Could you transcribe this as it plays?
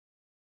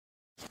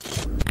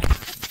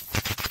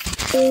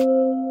Hi,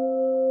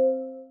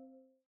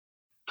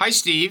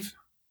 Steve.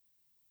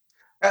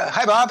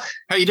 Hi, Bob.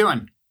 How you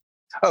doing?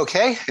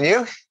 Okay, and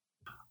you?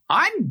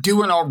 I'm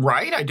doing all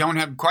right. I don't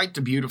have quite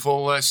the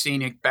beautiful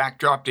scenic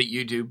backdrop that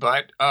you do,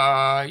 but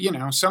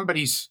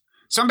somebody's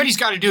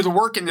got to do the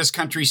work in this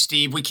country,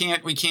 Steve. We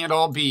can't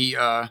all be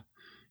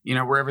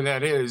wherever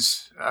that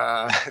is.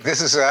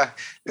 This is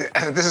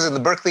in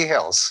the Berkeley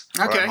Hills.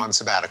 Okay. Where I'm on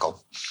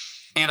sabbatical.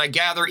 And I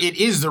gather it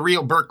is the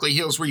real Berkeley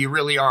Hills where you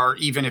really are,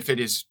 even if it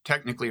is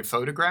technically a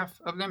photograph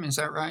of them. Is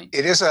that right?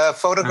 It is a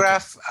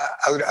photograph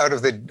out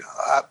of the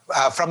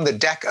from the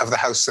deck of the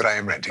house that I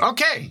am renting.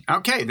 Okay.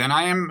 Then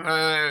I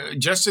am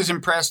just as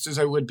impressed as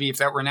I would be if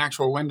that were an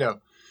actual window.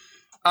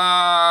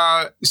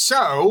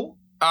 So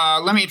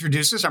let me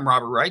introduce us. I'm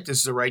Robert Wright. This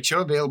is The Wright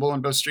Show, available on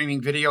both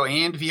streaming video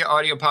and via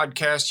audio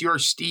podcast. You're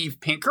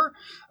Steve Pinker,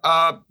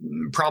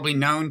 probably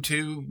known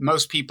to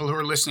most people who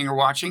are listening or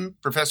watching,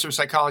 professor of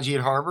psychology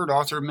at Harvard,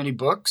 author of many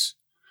books,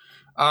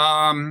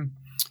 and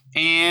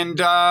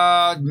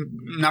a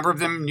number of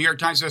them New York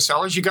Times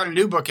bestsellers. You got a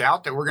new book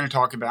out that we're going to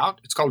talk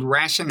about. It's called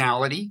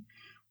Rationality,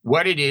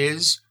 What It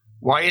Is,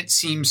 Why It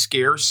Seems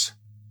Scarce,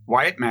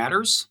 Why It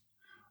Matters.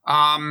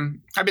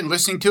 I've been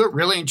listening to it,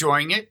 really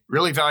enjoying it,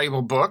 really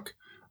valuable book.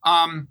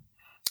 I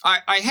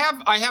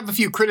have a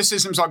few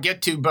criticisms I'll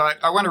get to,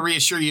 but I want to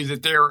reassure you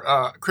that they're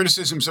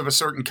criticisms of a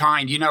certain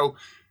kind. You know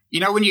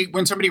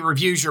when somebody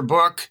reviews your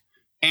book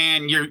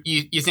and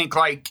you think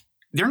like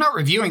they're not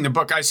reviewing the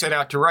book I set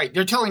out to write.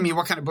 They're telling me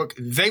what kind of book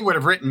they would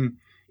have written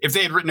if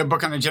they had written a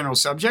book on a general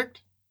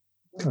subject.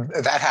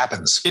 That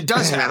happens. It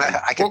does happen.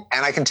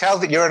 And I can tell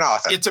that you're an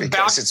author.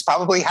 It's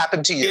probably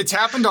happened to you. It's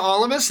happened to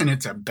all of us, and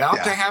it's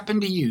about to happen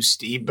to you,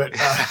 Steve. But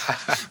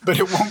but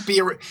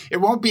it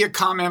won't be a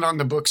comment on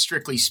the book,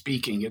 strictly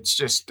speaking. It's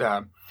just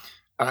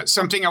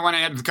something I want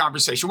to add to the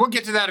conversation. We'll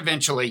get to that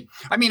eventually.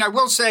 I mean, I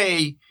will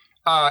say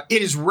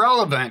it is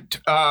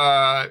relevant.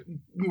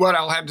 What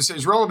I'll have to say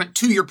is relevant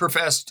to your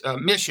professed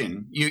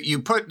mission. You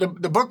put the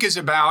book is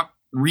about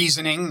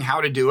reasoning, how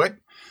to do it.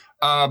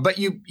 But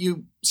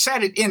you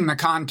set it in the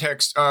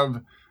context of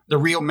the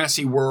real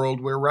messy world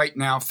where right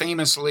now,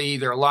 famously,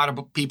 there are a lot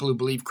of people who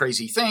believe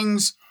crazy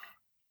things.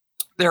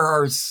 There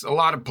are a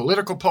lot of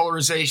political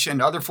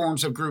polarization, other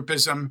forms of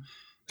groupism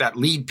that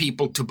lead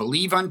people to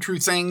believe untrue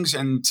things.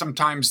 And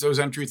sometimes those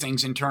untrue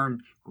things in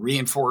turn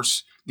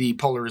reinforce the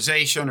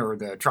polarization or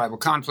the tribal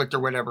conflict or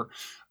whatever.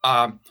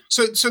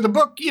 So the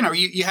book,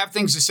 you have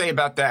things to say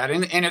about that,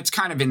 and it's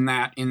kind of in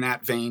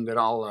that vein that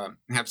I'll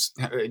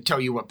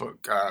tell you what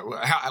book,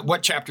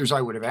 what chapters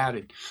I would have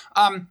added.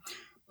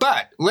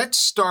 But let's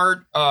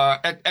start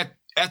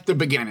at the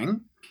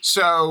beginning.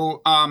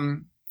 So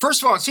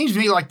first of all, it seems to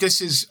me like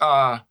this is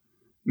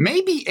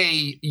maybe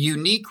a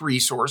unique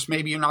resource.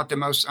 Maybe you're not the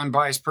most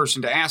unbiased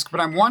person to ask, but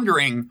I'm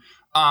wondering.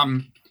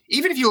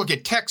 Even if you look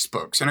at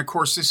textbooks, and of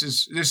course this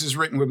is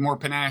written with more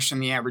panache than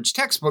the average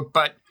textbook,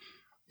 but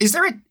is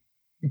there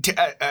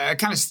a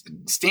kind of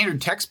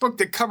standard textbook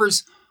that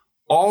covers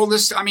all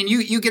this? I mean,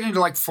 you get into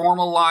like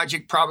formal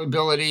logic,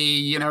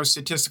 probability,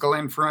 statistical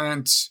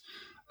inference,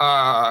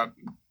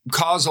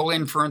 causal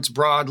inference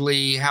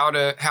broadly, how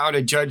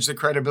to judge the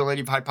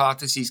credibility of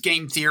hypotheses,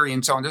 game theory,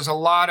 and so on. There's a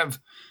lot of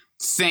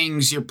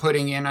things you're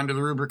putting in under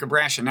the rubric of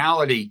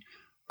rationality.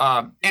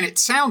 And it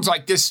sounds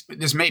like this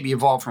may be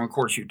evolved from a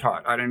course you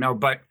taught. I don't know,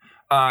 but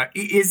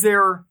is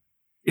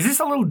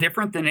this a little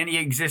different than any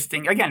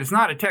existing? Again, it's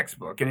not a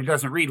textbook and it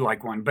doesn't read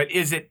like one, but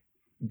is it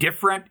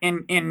different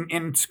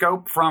in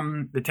scope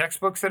from the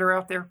textbooks that are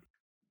out there?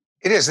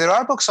 It is. There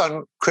are books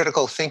on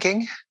critical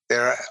thinking.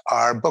 There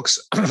are books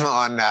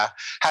on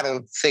how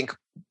to think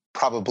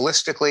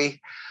probabilistically.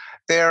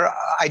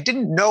 I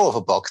didn't know of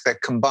a book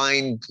that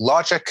combined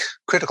logic,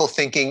 critical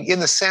thinking in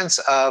the sense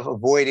of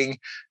avoiding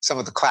some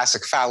of the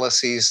classic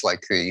fallacies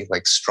like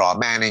straw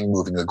manning,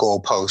 moving the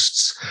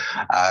goalposts,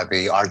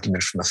 the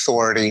argument from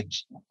authority,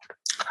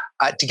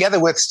 together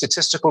with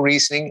statistical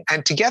reasoning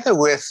and together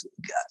with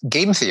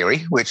game theory,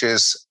 which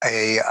is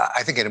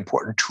I think an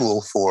important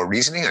tool for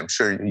reasoning. I'm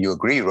sure you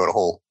agree. You wrote a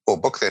whole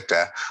book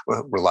that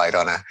relied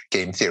on a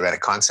game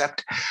theoretic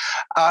concept,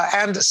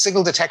 and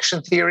signal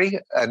detection theory,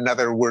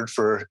 another word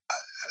for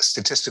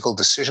statistical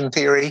decision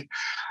theory.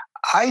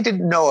 I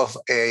didn't know of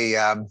a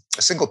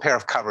single pair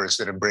of covers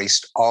that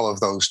embraced all of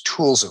those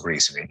tools of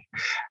reasoning,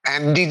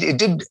 and indeed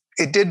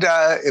it did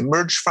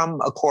emerge from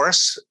a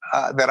course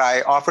that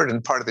I offered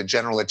in part of the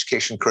general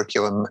education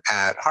curriculum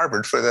at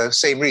Harvard for the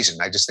same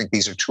reason. I just think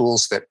these are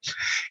tools that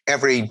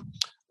every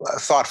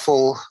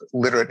thoughtful,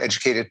 literate,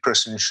 educated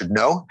person should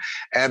know,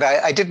 and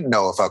I didn't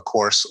know of a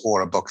course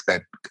or a book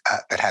that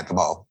had them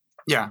all.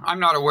 Yeah, I'm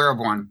not aware of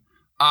one.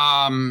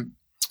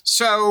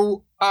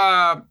 So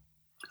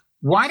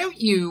why don't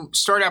you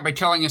start out by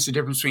telling us the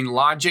difference between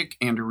logic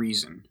and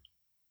reason?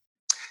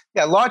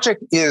 Yeah, logic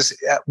is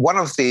one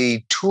of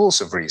the tools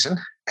of reason,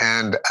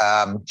 and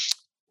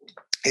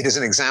it is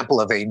an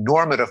example of a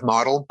normative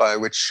model, by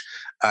which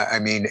I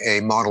mean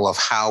a model of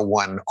how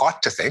one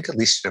ought to think, at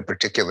least in a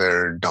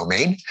particular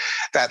domain.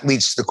 That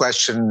leads to the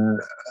question,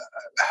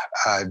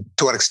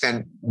 to what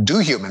extent do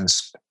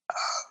humans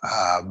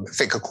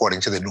think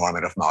according to the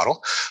normative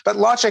model. But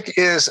logic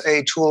is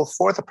a tool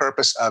for the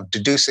purpose of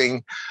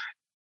deducing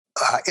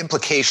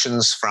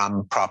implications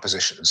from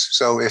propositions.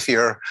 So if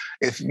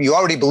you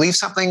already believe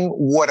something,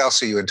 what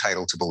else are you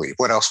entitled to believe?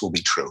 What else will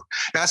be true?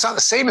 Now, it's not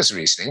the same as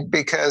reasoning,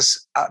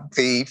 because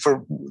the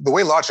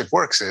way logic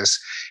works is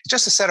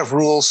just a set of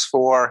rules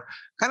for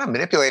kind of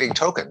manipulating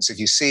tokens. If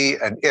you see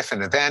an if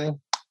and a then,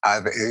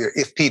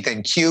 if P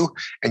then Q,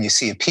 and you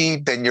see a P,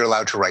 then you're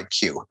allowed to write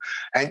Q.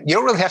 And you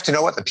don't really have to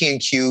know what the P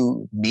and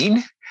Q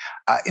mean.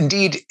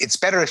 Indeed, it's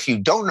better if you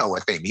don't know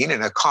what they mean.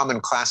 And a common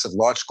class of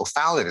logical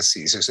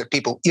fallacies is that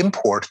people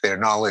import their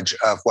knowledge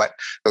of what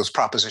those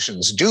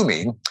propositions do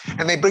mean,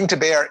 and they bring to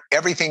bear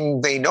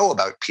everything they know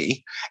about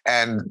P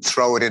and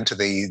throw it into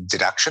the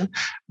deduction.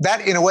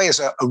 That, in a way, is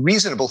a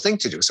reasonable thing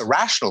to do. It's a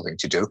rational thing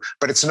to do,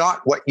 but it's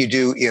not what you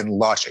do in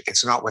logic.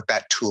 It's not what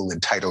that tool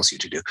entitles you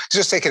to do. To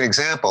just take an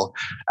example,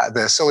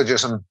 the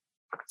syllogism,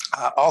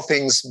 all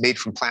things made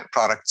from plant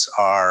products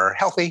are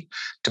healthy.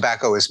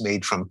 Tobacco is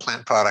made from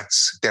plant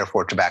products,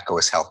 therefore tobacco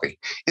is healthy.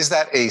 Is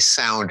that a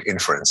sound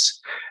inference?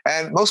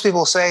 And most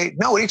people say,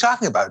 no, what are you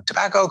talking about?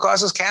 Tobacco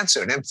causes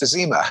cancer and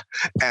emphysema.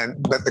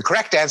 But the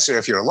correct answer,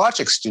 if you're a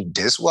logic student,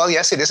 is, well,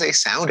 yes, it is a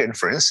sound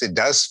inference. It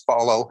does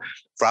follow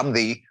from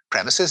the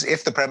premises.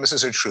 If the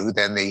premises are true,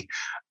 then the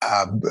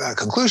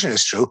conclusion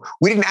is true.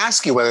 We didn't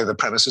ask you whether the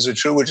premises are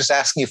true. We're just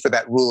asking you for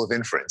that rule of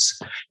inference.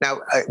 Now,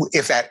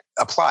 if that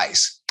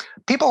applies,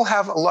 people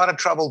have a lot of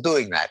trouble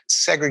doing that,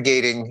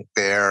 segregating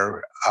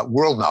their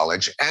world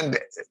knowledge. And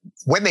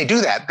when they do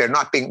that, they're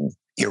not being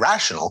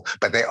irrational,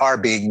 but they are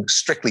being,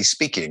 strictly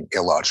speaking,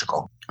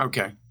 illogical.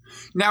 Okay.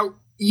 Now,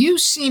 you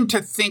seem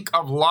to think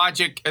of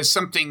logic as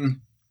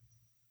something,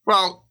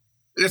 well,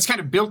 that's kind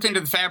of built into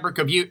the fabric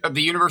of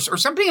the universe, or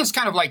something that's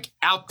kind of like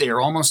out there,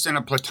 almost in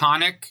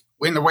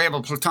the way of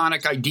a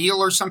Platonic ideal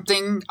or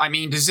something. I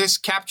mean, does this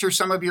capture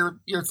some of your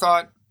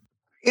thought?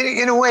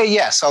 In a way,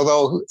 yes.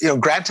 Although,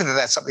 granted that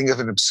that's something of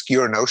an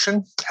obscure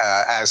notion,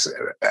 and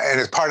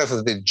as part of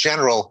the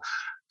general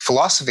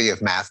philosophy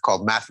of math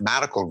called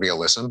mathematical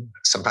realism,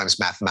 sometimes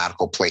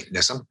mathematical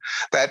Platonism,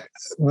 that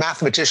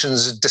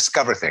mathematicians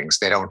discover things,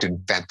 they don't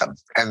invent them.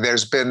 And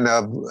there's been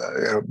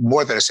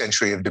more than a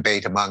century of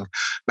debate among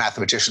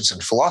mathematicians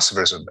and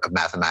philosophers of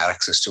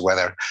mathematics as to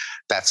whether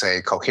that's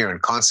a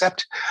coherent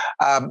concept.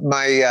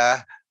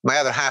 My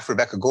other half,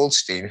 Rebecca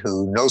Goldstein,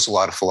 who knows a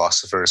lot of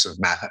philosophers of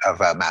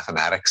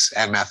mathematics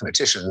and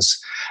mathematicians,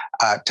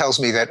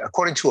 tells me that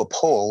according to a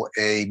poll,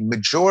 a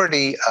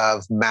majority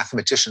of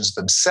mathematicians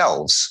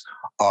themselves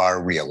are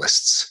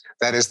realists.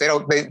 That is, they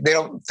don't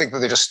think that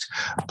they're just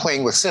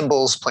playing with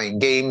symbols, playing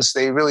games.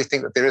 They really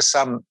think that there is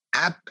some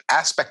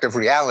aspect of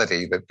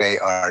reality that they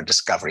are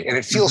discovering, and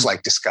it feels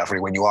like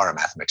discovery when you are a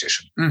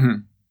mathematician. Mm-hmm.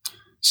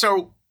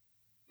 So,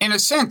 in a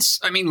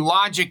sense, I mean,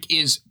 logic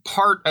is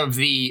part of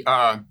the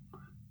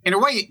in a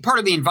way, part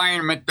of the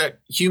environment that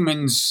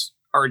humans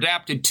are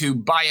adapted to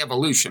by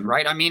evolution,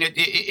 right? I mean,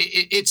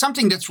 it's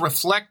something that's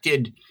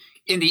reflected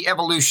in the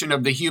evolution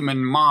of the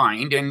human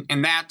mind,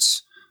 and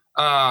that's,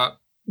 I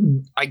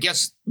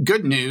guess,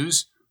 good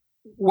news.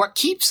 What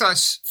keeps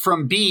us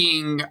from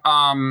being,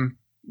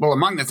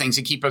 among the things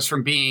that keep us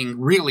from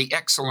being really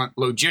excellent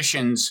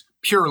logicians,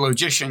 pure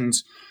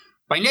logicians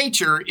by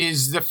nature,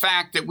 is the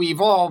fact that we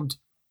evolved,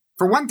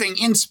 for one thing,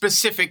 in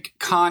specific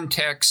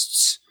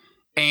contexts,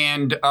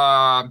 and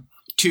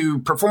to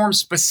perform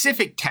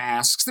specific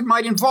tasks that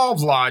might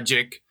involve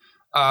logic.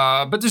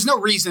 But there's no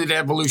reason that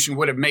evolution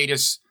would have made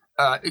us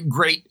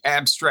great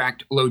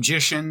abstract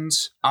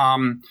logicians.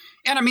 And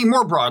I mean,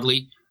 more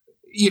broadly,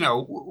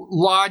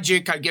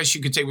 logic, I guess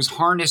you could say, was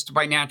harnessed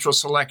by natural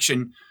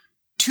selection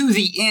to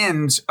the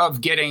ends of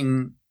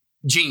getting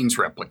genes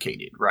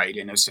replicated, right,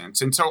 in a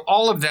sense. And so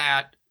all of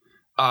that,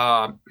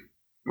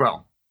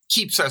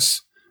 keeps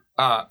us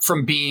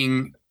from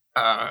being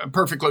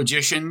perfect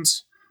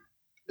logicians.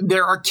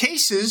 There are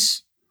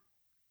cases,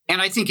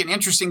 and I think an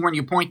interesting one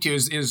you point to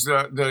is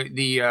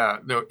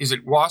the is it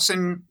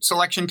Wasson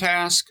selection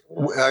task?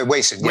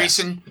 Wasson, yes.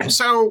 Wasson.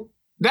 So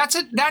that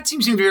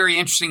seems to be a very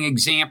interesting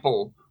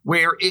example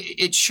where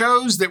it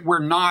shows that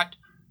we're not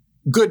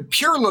good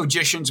pure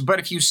logicians, but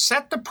if you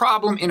set the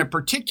problem in a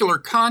particular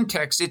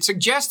context, it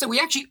suggests that we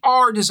actually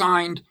are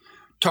designed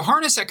to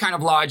harness that kind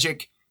of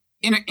logic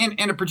in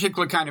a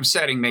particular kind of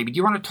setting. Maybe do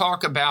you want to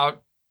talk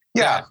about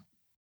that?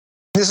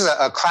 This is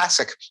a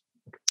classic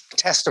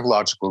test of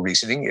logical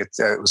reasoning. It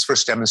was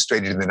first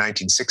demonstrated in the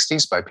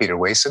 1960s by Peter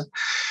Wasson.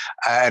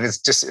 And it's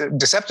just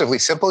deceptively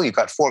simple. You've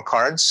got 4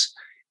 cards.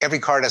 Every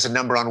card has a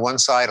number on one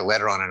side, a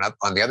letter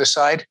on the other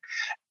side.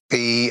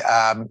 The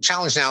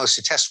challenge now is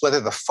to test whether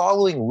the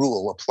following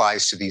rule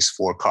applies to these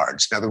 4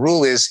 cards. Now, the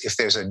rule is if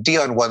there's a D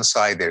on one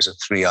side, there's a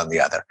 3 on the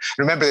other.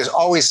 Remember, there's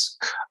always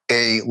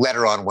a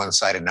letter on one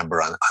side, a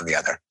number on the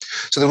other.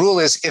 So the rule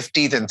is if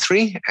D, then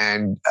 3.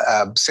 And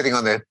sitting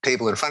on the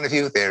table in front of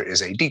you, there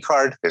is a D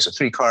card, there's a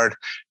 3 card,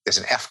 there's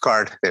an F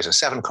card, there's a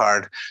 7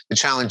 card. The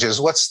challenge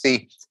is what's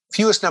the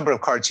fewest number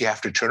of cards you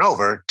have to turn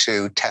over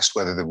to test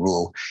whether the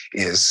rule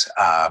is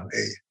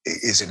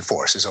in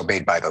force, is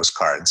obeyed by those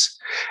cards.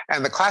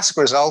 And the classic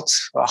result,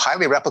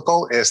 highly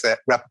replicable, is that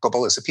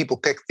people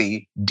pick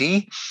the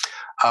D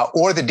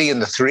or the D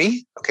and the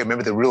 3. Okay,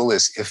 remember the rule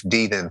is if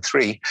D, then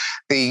 3.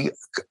 The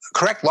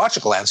correct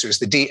logical answer is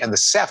the D and the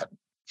 7.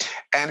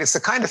 And it's the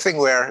kind of thing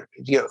where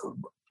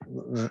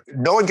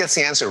no one gets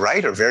the answer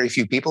right, or very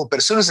few people, but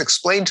as soon as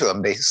explained to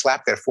them, they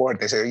slap their forehead,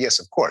 they say, yes,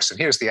 of course, and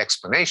here's the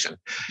explanation.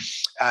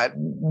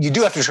 You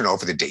do have to turn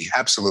over the D,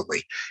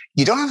 absolutely.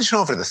 You don't have to turn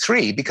over the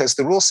 3 because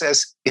the rule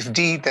says if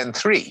D, then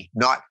 3,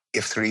 not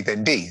if 3,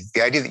 then D.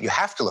 The idea that you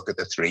have to look at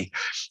the 3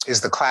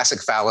 is the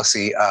classic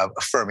fallacy of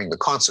affirming the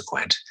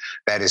consequent.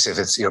 That is, if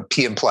it's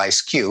P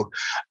implies Q,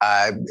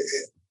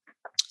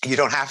 you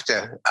don't have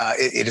to,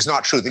 it is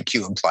not true that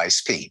Q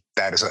implies P.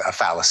 That is a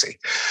fallacy.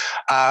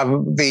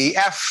 The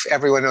F,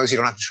 everyone knows you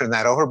don't have to turn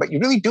that over, but you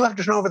really do have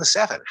to turn over the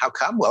 7. How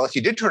come? Well, if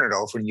you did turn it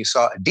over and you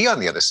saw a D on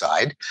the other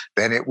side,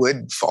 then it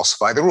would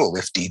falsify the rule,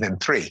 if D, then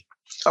 3.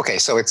 Okay,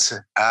 so it's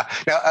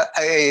now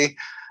a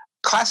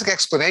classic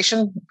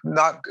explanation,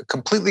 not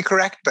completely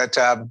correct, but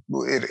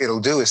it'll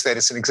do, is that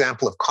it's an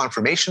example of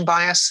confirmation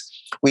bias.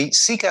 We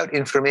seek out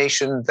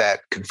information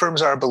that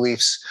confirms our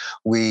beliefs.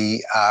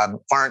 We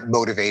aren't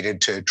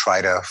motivated to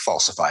try to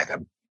falsify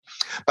them.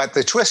 But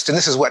the twist, and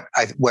this is where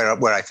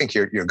I think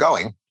you're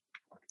going,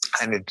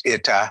 and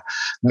it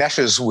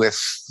meshes with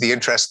the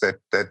interest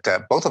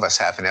that both of us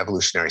have in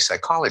evolutionary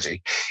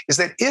psychology, is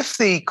that if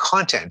the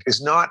content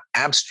is not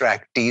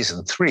abstract Ds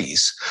and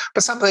 3s,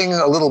 but something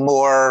a little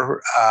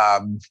more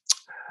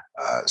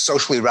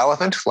socially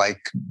relevant,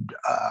 like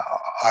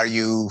are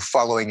you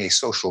following a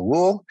social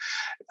rule,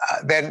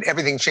 then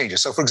everything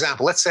changes. So, for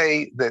example, let's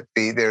say that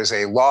there's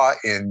a law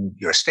in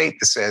your state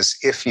that says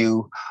if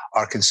you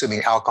are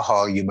consuming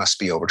alcohol, you must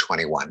be over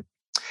 21.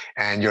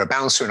 And you're a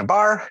bouncer in a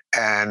bar,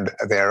 and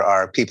there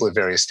are people at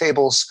various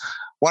tables.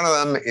 One of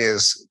them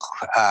is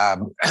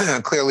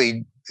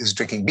clearly is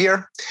drinking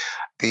beer.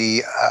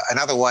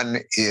 Another one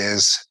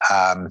is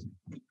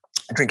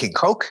drinking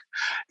Coke.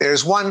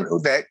 There's one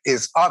that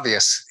is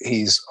obvious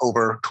he's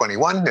over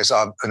 21. There's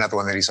another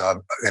one that is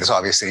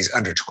obvious that he's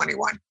under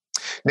 21.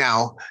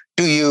 Now,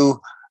 do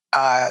you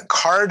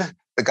card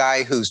the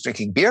guy who's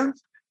drinking beer?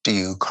 Do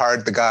you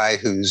card the guy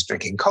who's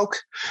drinking Coke?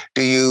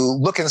 Do you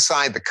look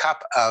inside the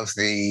cup of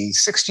the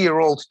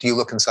 60-year-old? Do you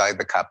look inside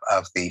the cup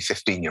of the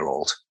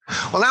 15-year-old?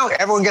 Well, now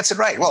everyone gets it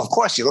right. Well, of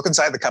course, you look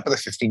inside the cup of the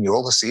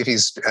 15-year-old to see if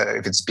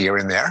it's beer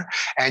in there,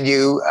 and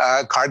you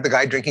card the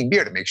guy drinking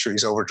beer to make sure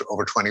he's over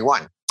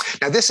 21.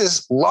 Now, this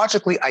is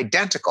logically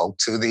identical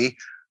to the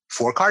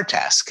 4-card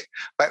task,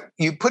 but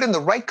you put in the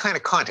right kind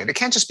of content. It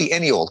can't just be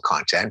any old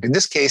content. In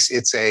this case,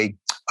 it's a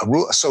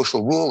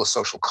social rule, a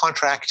social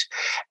contract.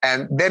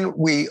 And then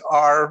we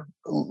are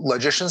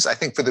logicians, I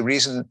think, for the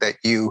reason that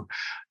you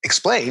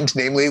explained,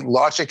 namely,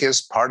 logic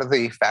is part of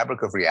the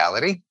fabric of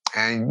reality,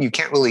 and you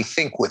can't really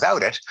think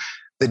without it.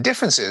 The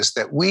difference is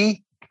that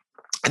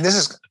and this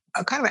is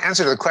a kind of an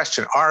answer to the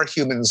question, are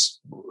humans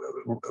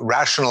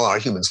rational, are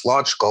humans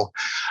logical?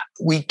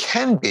 We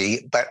can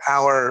be, but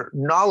our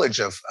knowledge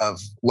of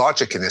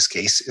logic in this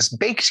case is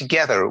baked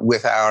together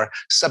with our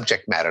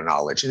subject matter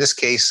knowledge, in this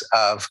case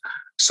of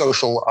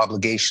social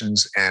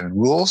obligations and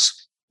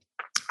rules.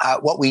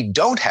 What we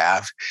don't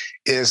have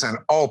is an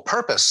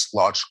all-purpose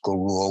logical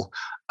rule,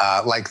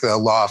 like the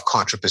law of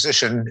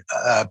contraposition.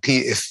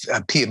 If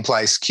P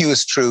implies Q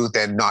is true,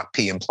 then not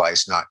Q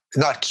implies not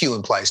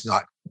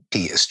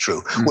P is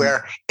true,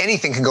 where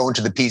anything can go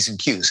into the P's and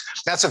Q's.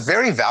 That's a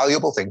very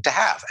valuable thing to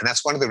have. And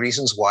that's one of the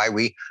reasons why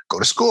we go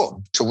to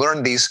school, to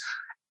learn these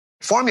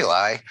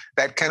formulae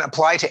that can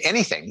apply to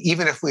anything,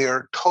 even if we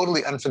are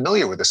totally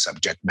unfamiliar with the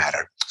subject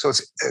matter. So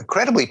it's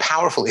incredibly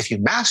powerful if you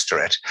master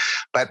it,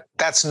 but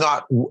that's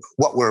not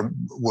what we're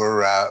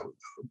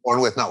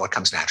born with, not what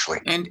comes naturally.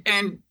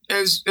 And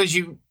as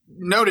you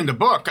note in the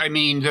book, I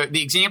mean,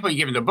 the example you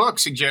give in the book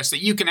suggests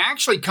that you can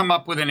actually come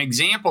up with an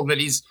example that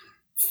is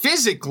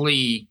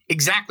physically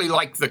exactly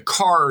like the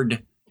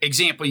card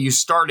example you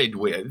started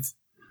with.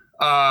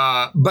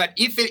 But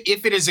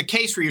if it is a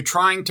case where you're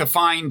trying to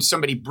find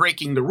somebody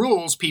breaking the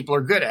rules, people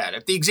are good at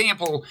it. The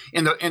example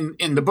in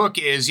the book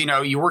is,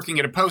 you're working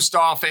at a post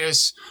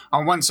office.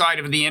 On one side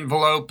of the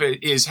envelope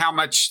is how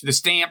much the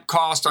stamp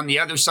cost. On the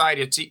other side,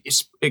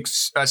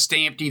 it's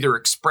stamped either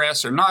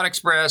express or not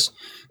express.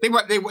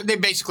 They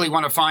basically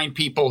want to find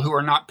people who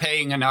are not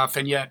paying enough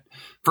and yet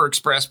for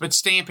express, but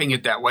stamping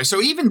it that way.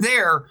 So even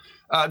there,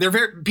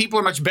 people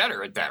are much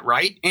better at that,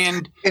 right?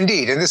 And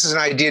indeed, and this is an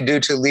idea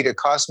due to Leda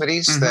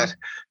Cosmides that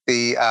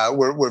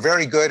we're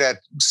very good at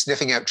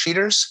sniffing out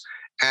cheaters,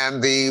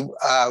 and the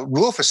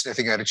rule for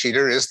sniffing out a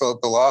cheater is the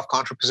law of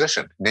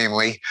contraposition,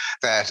 namely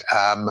that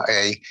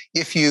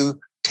if you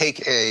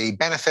take a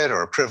benefit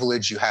or a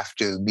privilege, you have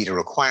to meet a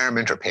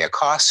requirement or pay a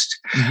cost.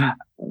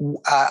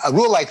 A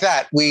rule like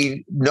that,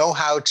 we know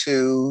how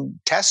to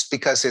test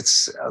because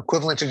it's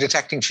equivalent to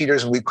detecting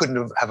cheaters, and we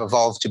couldn't have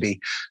evolved to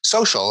be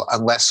social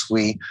unless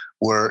we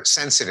were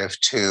sensitive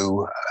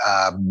to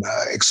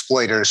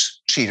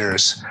exploiters,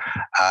 cheaters,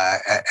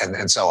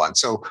 and so on.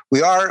 So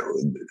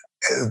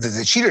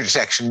the cheater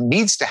detection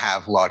needs to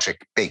have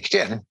logic baked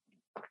in.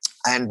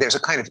 And there's a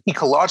kind of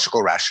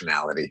ecological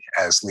rationality,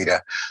 as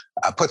Lita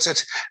puts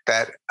it,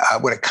 that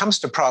when it comes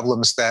to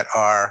problems that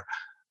are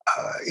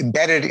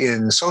embedded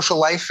in social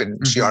life,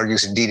 and she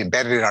argues indeed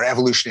embedded in our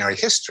evolutionary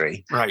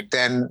history, right,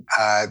 then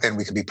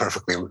we can be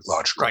perfectly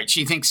logical. Right.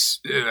 She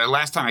thinks,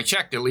 last time I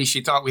checked, at least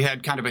she thought we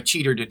had kind of a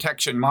cheater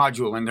detection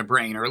module in the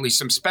brain, or at least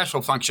some special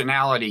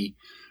functionality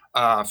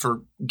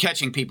for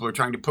catching people who are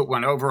trying to put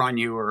one over on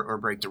you or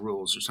break the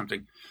rules or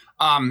something.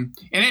 In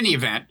any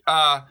event,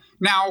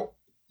 now,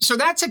 so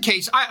that's a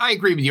case. I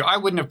agree with you. I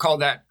wouldn't have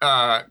called that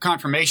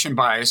confirmation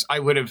bias. I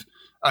would have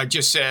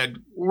just said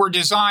we're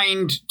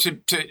designed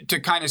to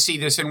kind of see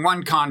this in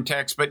one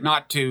context, but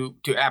not to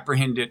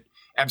apprehend it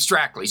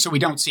abstractly. So we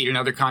don't see it in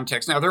other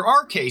contexts. Now, there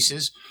are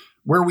cases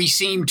where we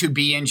seem to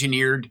be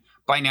engineered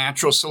by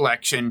natural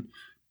selection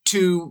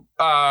to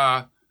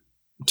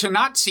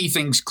not see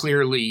things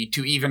clearly,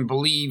 to even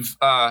believe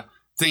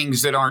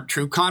things that aren't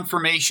true.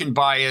 Confirmation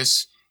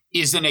bias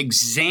is an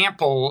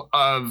example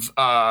of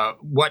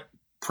what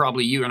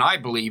probably you and I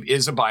believe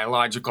is a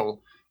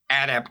biological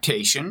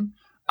adaptation.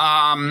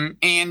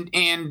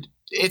 And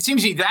it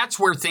seems to me that's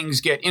where things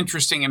get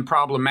interesting and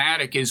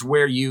problematic, is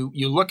where you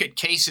look at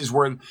cases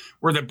where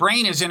the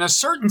brain is in a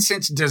certain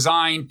sense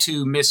designed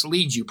to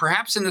mislead you,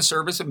 perhaps in the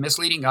service of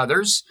misleading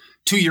others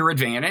to your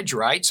advantage,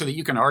 right? So that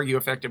you can argue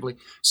effectively.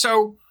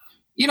 So,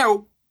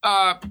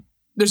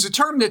 there's a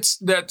term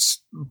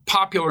that's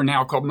popular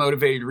now called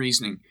motivated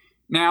reasoning.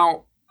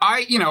 Now,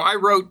 I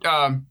wrote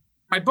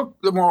my book,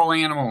 The Moral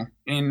Animal,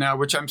 in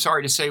which I'm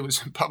sorry to say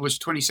was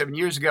published 27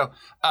 years ago.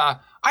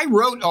 I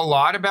wrote a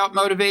lot about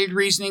motivated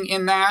reasoning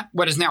in that,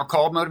 what is now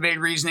called motivated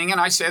reasoning. And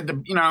I said,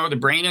 the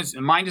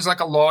mind is like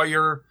a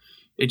lawyer.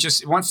 It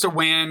just wants to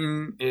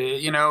win,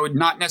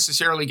 not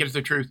necessarily get at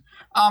the truth.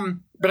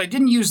 But I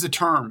didn't use the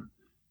term.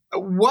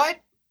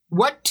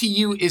 What to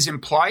you is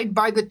implied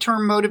by the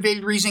term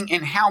motivated reasoning,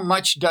 and how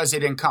much does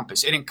it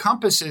encompass? It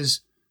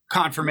encompasses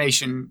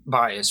confirmation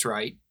bias,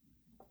 right?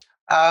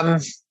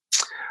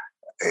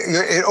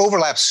 It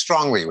overlaps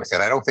strongly with it.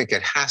 I don't think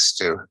it has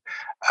to.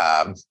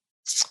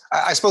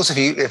 I suppose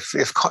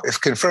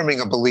if confirming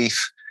a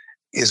belief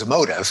is a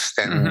motive,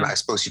 then I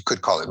suppose you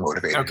could call it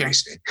motivated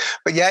reasoning.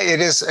 But yeah, it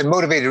is. And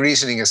motivated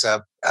reasoning is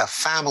a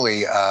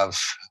family of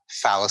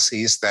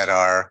fallacies that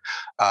are,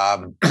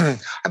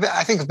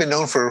 I think, have been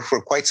known for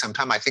quite some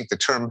time. I think the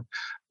term,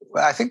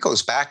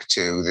 goes back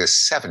to the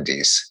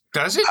 70s.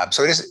 Does it?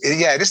 So it is.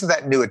 Yeah, it isn't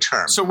that new a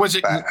term. So was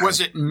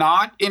it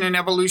not in an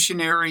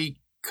evolutionary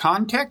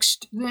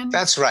context then?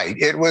 That's right.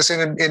 It was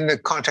in the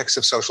context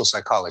of social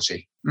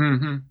psychology.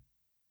 And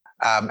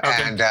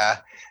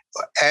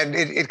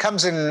it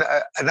comes in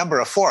a number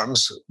of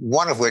forms,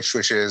 one of which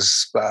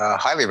is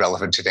highly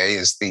relevant today,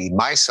 is the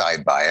my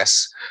side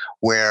bias,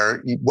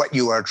 where what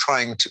you are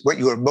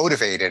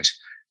motivated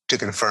to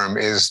confirm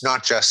is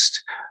not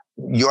just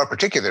your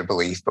particular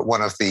belief, but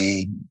one of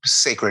the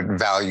sacred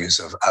values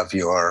of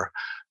your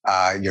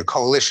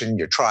coalition,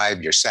 your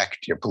tribe, your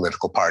sect, your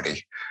political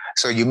party.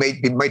 So you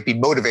might be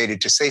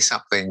motivated to say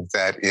something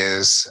that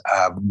is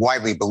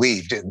widely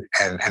believed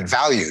and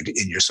valued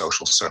in your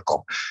social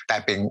circle.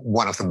 That being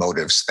one of the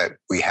motives that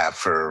we have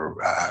for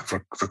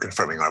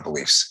confirming our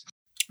beliefs.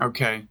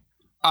 Okay,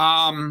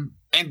 and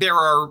there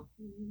are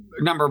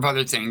a number of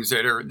other things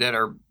that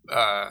are.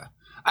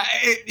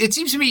 It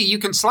seems to me you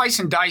can slice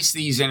and dice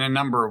these in a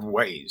number of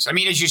ways. I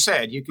mean, as you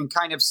said, you can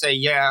kind of say,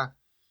 yeah,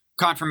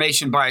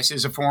 confirmation bias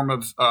is a form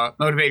of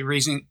motivated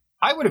reasoning.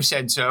 I would have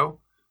said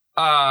so.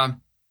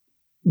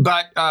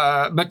 But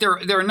there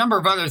are a number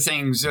of other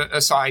things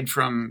aside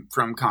from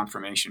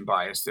confirmation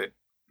bias that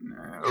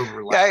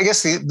overlap. Yeah, I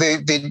guess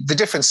the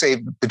difference,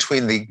 say,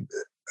 between the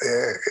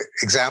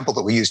example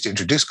that we used to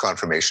introduce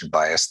confirmation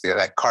bias,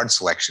 that card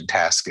selection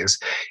task, is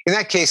in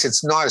that case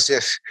it's not as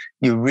if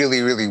you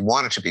really, really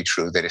want it to be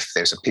true that if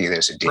there's a P,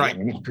 there's a D. Right. I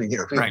mean,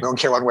 you don't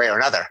care one way or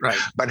another. Right.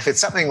 But if it's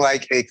something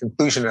like a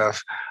conclusion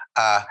of,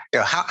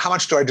 how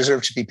much do I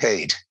deserve to be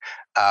paid?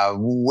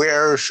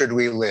 Where should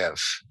we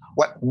live?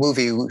 What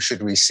movie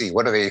should we see?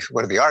 What are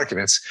the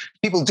arguments?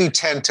 People do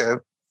tend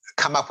to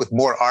come up with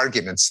more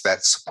arguments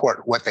that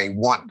support what they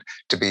want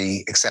to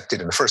be accepted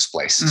in the first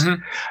place.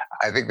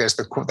 I think there's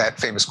that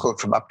famous quote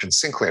from Upton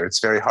Sinclair: "It's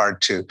very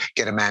hard to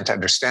get a man to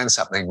understand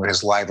something when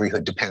his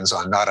livelihood depends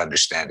on not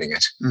understanding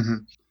it."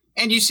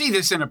 And you see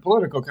this in a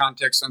political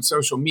context on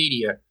social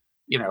media.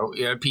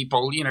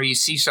 People, you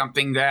see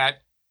something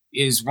that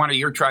is one of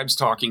your tribe's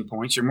talking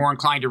points, you're more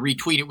inclined to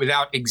retweet it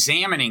without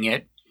examining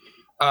it.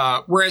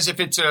 Whereas if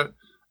it's a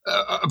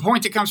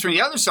point that comes from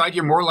the other side,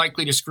 you're more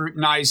likely to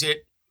scrutinize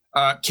it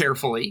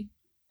carefully.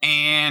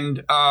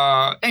 And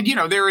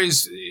there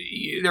is,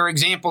 there are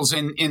examples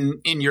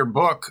in your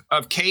book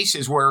of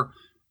cases where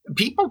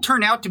people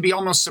turn out to be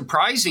almost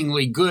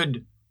surprisingly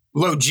good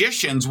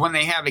logicians when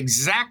they have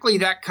exactly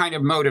that kind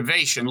of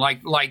motivation,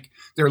 like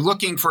they're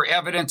looking for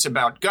evidence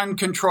about gun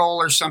control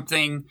or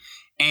something.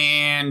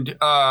 And,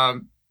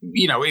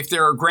 if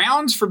there are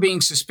grounds for being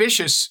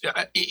suspicious,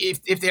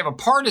 if they have a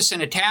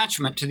partisan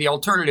attachment to the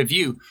alternative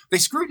view, they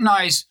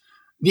scrutinize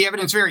the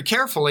evidence very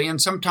carefully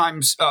and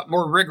sometimes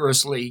more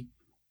rigorously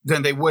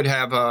than they would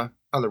have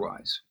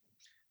otherwise.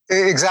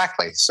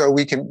 Exactly. So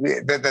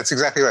that's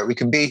exactly right. We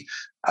can be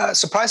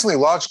surprisingly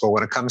logical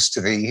when it comes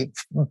to the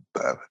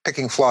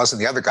picking flaws in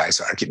the other guy's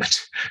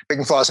argument.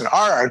 Picking flaws in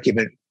our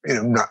argument,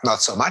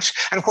 not so much.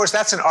 And of course,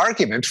 that's an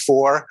argument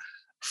for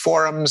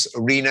forums,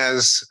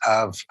 arenas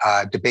of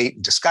debate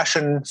and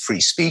discussion, free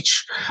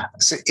speech.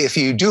 So if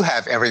you do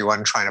have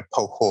everyone trying to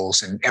poke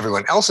holes in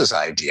everyone else's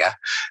idea,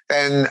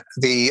 then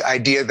the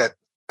idea that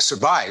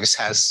survives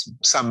has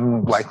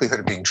some likelihood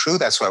of being true.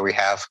 That's why we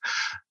have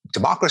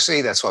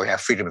democracy. That's why we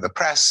have freedom of the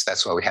press.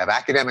 That's why we have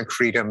academic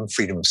freedom,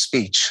 freedom of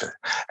speech,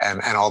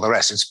 and all the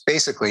rest. It's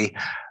basically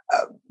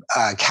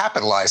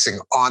capitalizing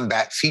on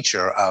that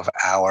feature of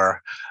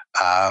our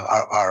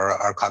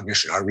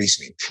cognition, our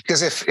reasoning.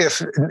 Because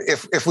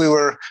if we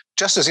were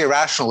just as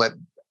irrational at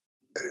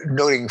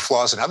noting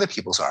flaws in other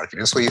people's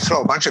arguments, well, you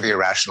throw a bunch of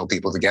irrational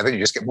people together, and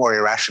you just get more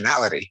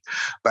irrationality.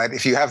 But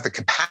if you have the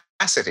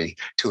capacity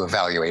to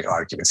evaluate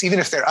arguments, even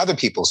if they're other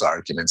people's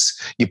arguments,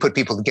 you put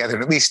people together,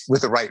 and at least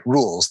with the right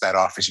rules, that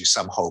offers you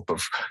some hope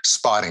of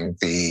spotting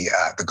the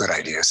good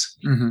ideas.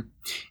 Mm-hmm.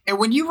 And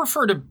when you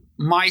refer to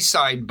my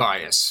side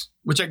bias,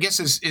 which I guess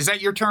is that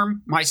your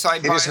term, my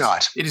side bias? It is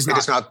not. It is not. It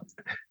is not.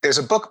 There's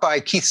a book by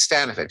Keith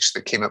Stanovich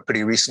that came out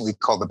pretty recently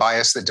called The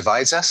Bias That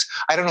Divides Us.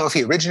 I don't know if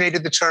he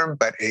originated the term,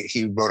 but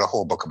he wrote a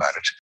whole book about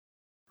it.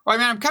 Well, I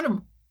mean, I'm kind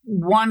of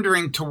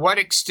wondering to what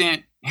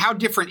extent, how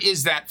different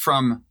is that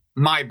from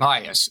my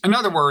bias? In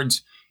other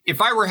words,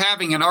 if I were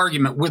having an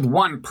argument with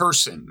one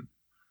person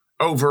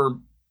over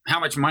how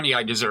much money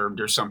I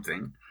deserved or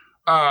something,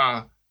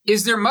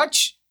 is there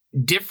much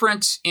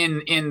difference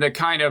in the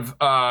kind of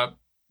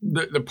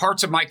the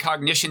parts of my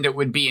cognition that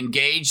would be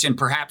engaged and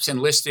perhaps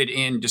enlisted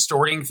in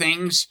distorting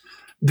things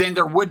than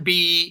there would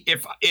be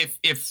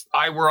if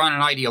I were on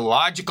an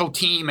ideological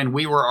team and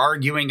we were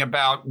arguing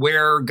about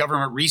where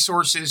government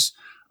resources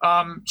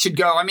should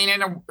go? I mean,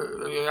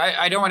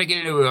 I don't want to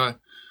get into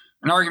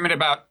an argument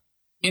about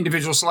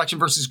individual selection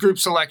versus group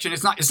selection.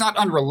 It's not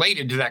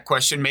unrelated to that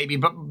question, maybe,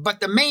 but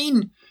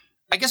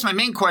I guess my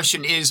main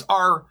question is: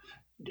 are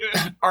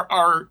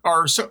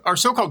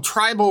so-called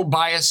tribal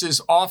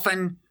biases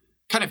often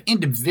kind of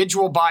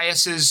individual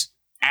biases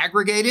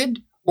aggregated,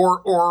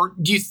 or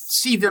do you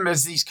see them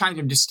as these kind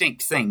of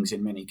distinct things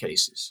in many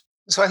cases?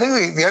 So I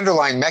think the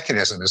underlying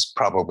mechanism is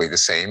probably the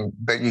same,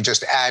 but you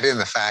just add in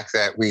the fact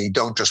that we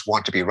don't just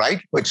want to be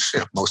right, which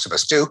most of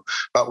us do,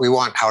 but we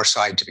want our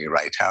side to be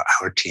right,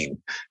 our team.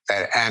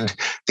 And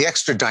the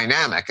extra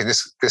dynamic, and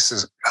this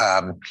is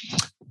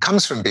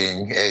comes from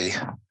being a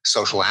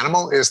social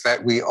animal, is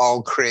that we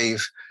all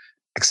crave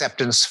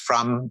acceptance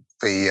from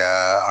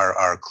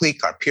our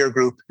clique, our peer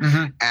group,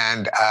 mm-hmm.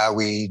 and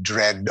we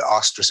dread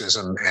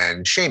ostracism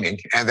and shaming.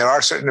 And there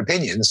are certain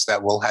opinions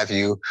that will have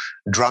you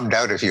drummed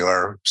out of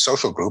your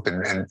social group.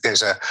 And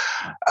there's a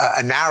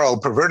narrow,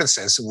 perverted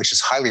sense in which it's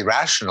highly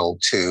rational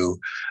to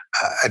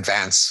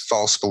advance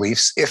false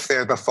beliefs if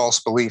they're the false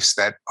beliefs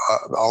that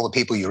all the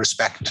people you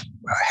respect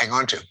hang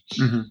on to.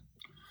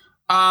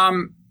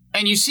 Mm-hmm.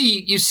 And you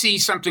see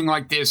something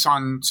like this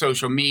on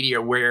social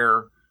media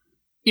where,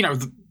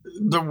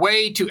 the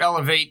way to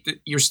elevate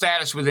your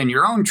status within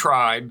your own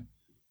tribe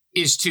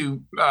is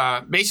to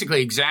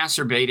basically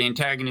exacerbate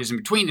antagonism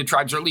between the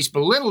tribes, or at least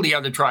belittle the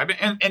other tribe.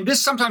 And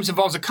this sometimes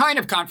involves a kind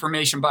of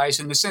confirmation bias,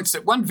 in the sense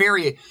that one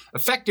very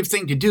effective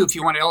thing to do if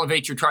you want to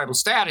elevate your tribal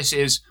status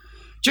is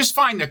just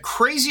find the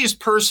craziest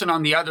person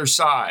on the other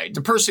side,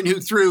 the person who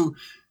threw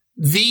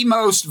the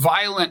most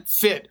violent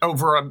fit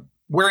over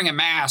wearing a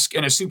mask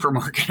in a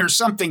supermarket or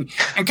something,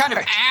 and kind of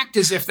act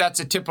as if that's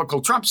a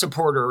typical Trump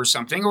supporter or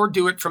something, or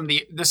do it from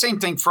the same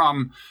thing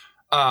from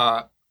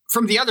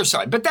the other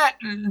side. But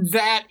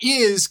that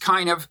is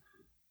kind of,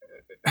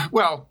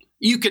 well,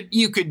 you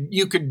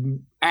could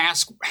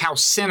ask how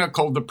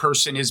cynical the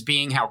person is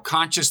being, how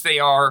conscious they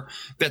are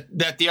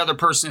that the other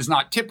person is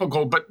not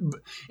typical.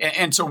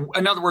 And so,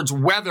 in other words,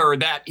 whether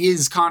that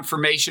is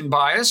confirmation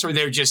bias or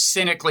they're just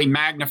cynically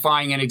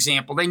magnifying an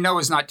example they know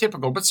is not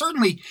typical. But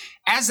certainly,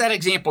 as that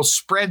example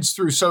spreads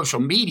through social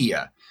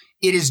media,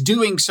 it is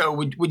doing so,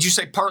 would you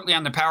say, partly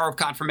on the power of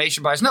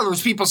confirmation bias? In other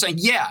words, people saying,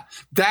 yeah,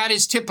 that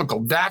is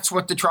typical. That's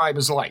what the tribe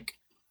is like.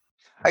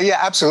 Yeah,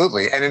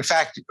 absolutely. And in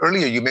fact,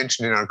 earlier you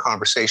mentioned in our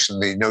conversation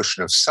the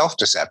notion of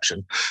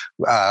self-deception,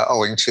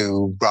 owing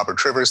to Robert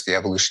Trivers, the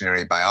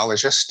evolutionary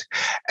biologist.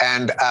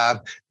 And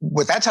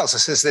what that tells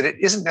us is that it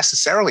isn't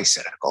necessarily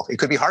cynical. It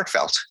could be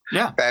heartfelt.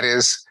 Yeah. That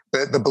is,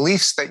 the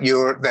beliefs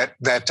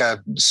that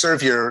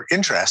serve your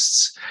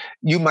interests,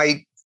 you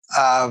might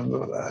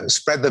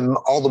spread them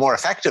all the more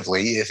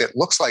effectively if it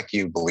looks like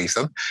you believe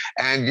them.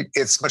 And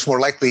it's much more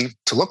likely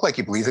to look like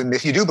you believe them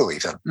if you do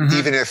believe them,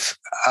 even if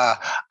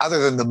other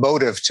than the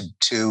motive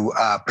to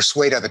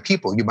persuade other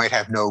people, you might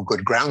have no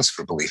good grounds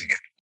for believing it.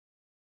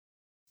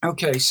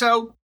 Okay,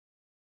 so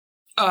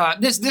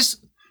this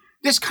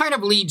kind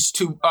of leads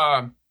to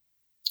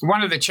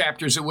one of the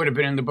chapters that would have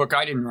been in the book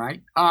I didn't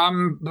write.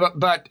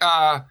 But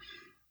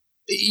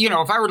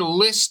if I were to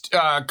list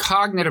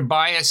cognitive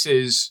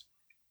biases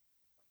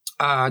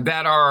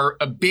that are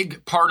a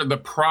big part of the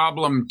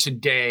problem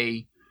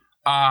today,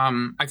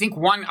 I think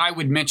one I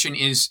would mention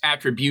is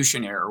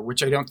attribution error,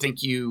 which I don't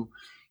think you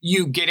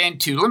get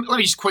into. Let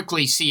me just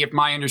quickly see if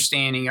my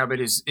understanding of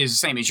it is the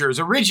same as yours.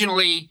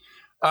 Originally,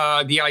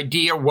 the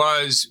idea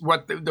was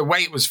the way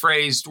it was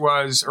phrased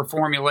was or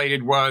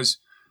formulated was,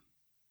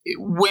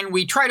 when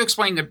we try to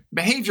explain the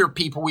behavior of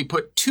people, we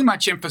put too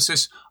much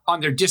emphasis on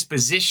their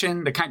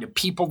disposition, the kind of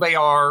people they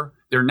are,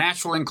 their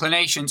natural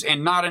inclinations,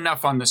 and not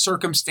enough on the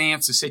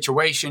circumstance, the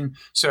situation.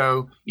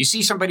 So you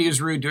see somebody who's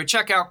rude to a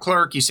checkout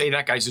clerk, you say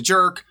that guy's a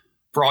jerk.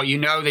 For all you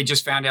know, they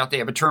just found out they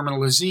have a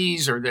terminal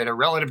disease or that a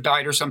relative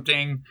died or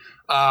something.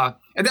 And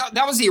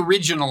that was the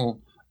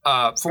original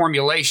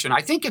formulation.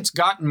 I think it's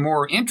gotten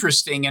more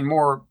interesting and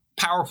more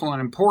powerful and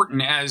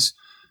important as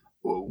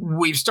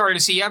we've started to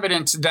see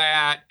evidence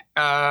that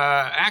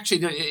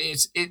actually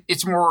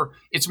it's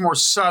more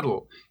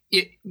subtle.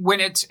 When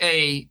it's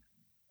an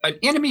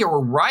enemy or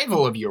a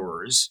rival of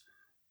yours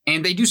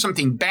and they do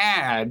something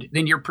bad,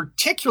 then you're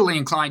particularly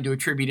inclined to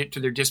attribute it to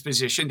their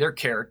disposition, their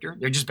character.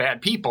 They're just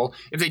bad people.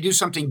 If they do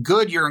something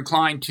good, you're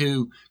inclined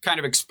to kind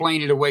of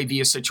explain it away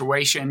via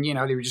situation. They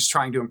were just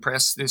trying to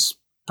impress this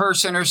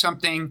person or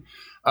something.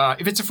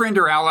 If it's a friend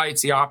or ally,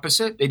 it's the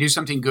opposite. They do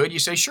something good, you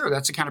say, sure,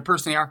 that's the kind of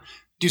person they are.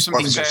 Do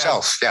something bad. Or if it's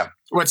yourself, yeah.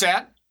 What's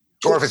that?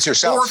 Or if it's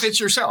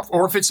yourself.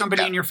 Or if it's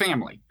somebody in your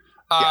family.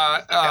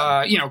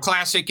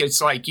 Classic,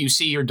 it's like you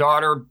see your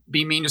daughter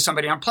be mean to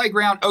somebody on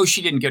playground. Oh,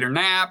 she didn't get her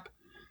nap.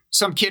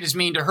 Some kid is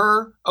mean to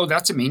her. Oh,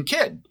 that's a mean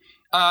kid.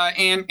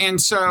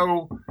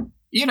 So,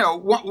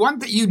 one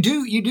that you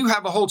do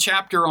have a whole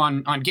chapter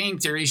on game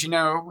theories.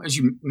 As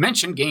you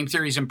mentioned, game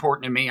theory is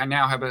important to me. I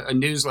now have a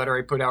newsletter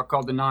I put out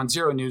called the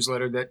Non-Zero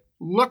Newsletter that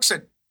looks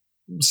at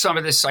some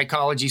of this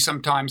psychology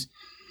sometimes.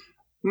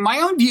 My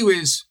own view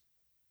is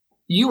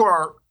you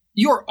are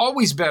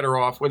always better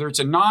off, whether it's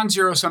a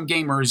non-zero-sum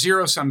game or a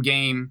zero-sum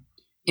game,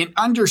 in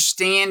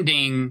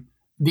understanding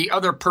the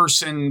other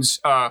person's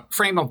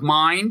frame of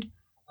mind,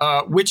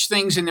 which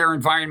things in their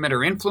environment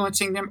are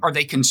influencing them. Are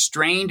they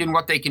constrained in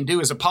what they can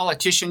do? Is a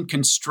politician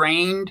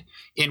constrained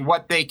in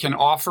what they can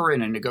offer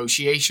in a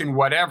negotiation,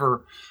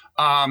 whatever?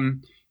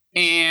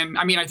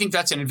 I think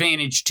that's an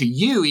advantage to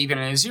you, even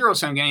in a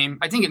zero-sum game.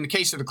 I think in the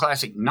case of the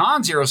classic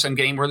non-zero-sum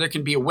game, where there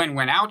can be a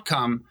win-win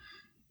outcome,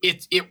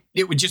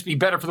 it would just be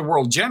better for the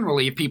world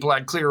generally if people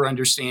had clearer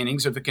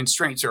understandings of the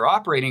constraints they're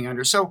operating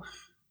under. So,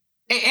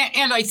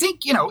 and I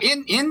think,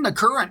 in the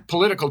current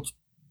political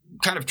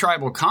kind of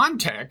tribal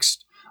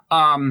context,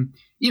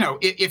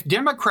 if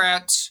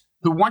Democrats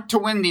who want to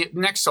win the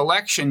next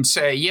election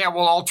say, yeah,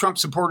 well, all Trump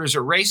supporters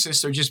are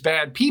racist, they're just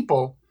bad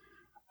people,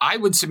 I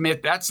would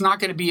submit that's not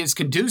going to be as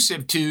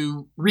conducive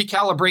to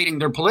recalibrating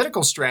their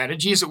political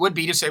strategy as it would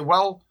be to say,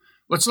 well,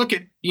 let's look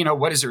at,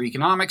 what is their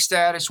economic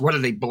status? What do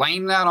they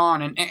blame that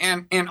on?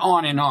 And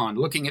on,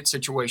 looking at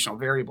situational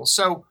variables.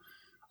 So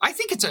I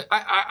think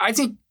I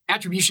think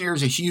attribution error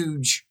is a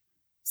huge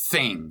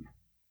thing.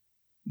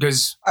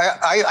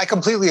 I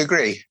completely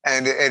agree.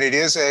 And it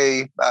is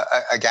a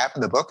gap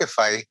in the book. If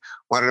I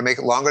wanted to make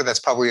it longer, that's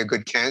probably a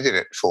good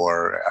candidate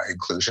for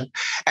inclusion.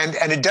 And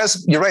it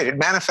does, you're right, it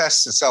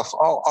manifests itself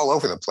all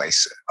over the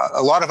place.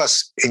 A lot of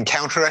us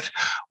encounter it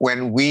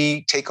when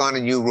we take on a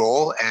new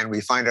role and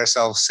we find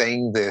ourselves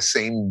saying the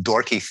same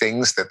dorky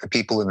things that the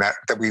people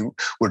that we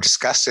were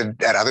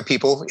disgusted at other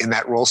people in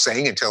that role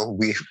saying until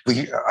we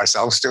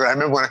ourselves do it. I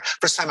remember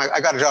first time I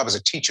got a job as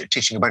a teacher,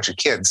 teaching a bunch of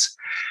kids.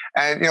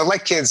 And,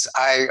 like kids,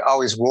 I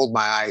always rolled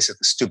my eyes at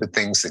the stupid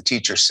things the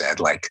teacher said,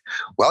 like,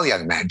 well,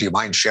 young man, do you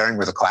mind sharing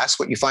with the class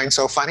what you find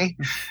so funny?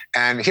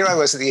 And here I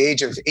was at the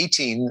age of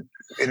 18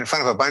 in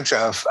front of a bunch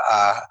of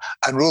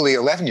unruly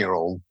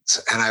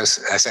 11-year-olds. And I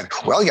said,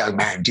 well, young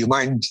man, do you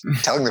mind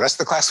telling the rest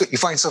of the class what you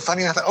find so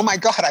funny? And I thought, oh, my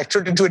God, I've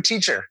turned into a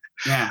teacher.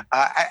 Yeah.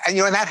 And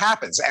that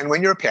happens. And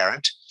when you're a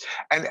parent,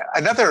 and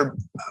another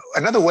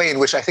way in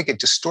which I think it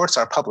distorts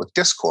our public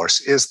discourse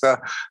is the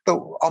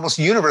almost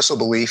universal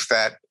belief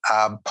that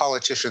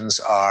politicians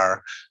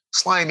are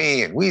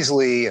slimy and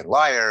weaselly and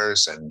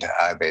liars, and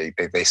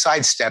they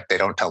sidestep, they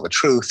don't tell the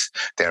truth,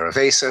 they're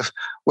evasive.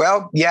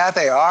 Well, yeah,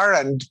 they are,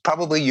 and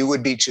probably you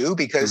would be too,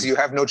 because you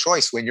have no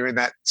choice when you're in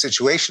that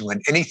situation.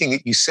 When anything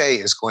that you say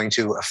is going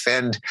to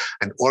offend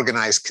an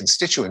organized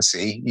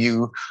constituency,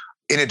 you,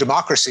 in a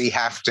democracy,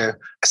 have to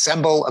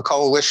assemble a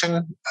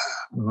coalition,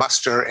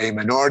 muster a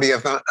majority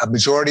of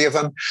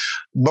them.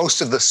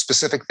 Most of the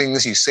specific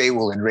things you say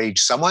will enrage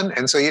someone,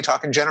 and so you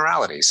talk in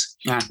generalities.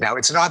 Yeah. Now,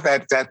 it's not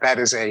that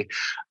is a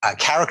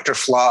character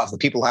flaw of the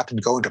people who happen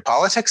to go into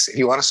politics. If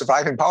you want to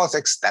survive in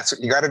politics, that's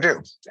what you got to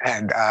do.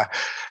 And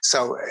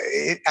so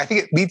I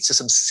think it leads to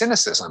some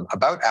cynicism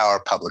about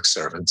our public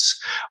servants,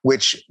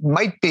 which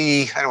might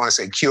be, I don't want to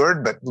say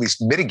cured, but at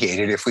least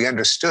mitigated if we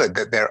understood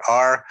that there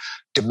are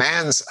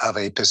demands of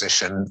a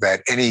position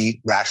that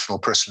any rational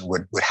person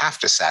would have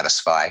to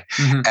satisfy.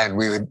 Mm-hmm. And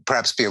we would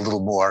perhaps be a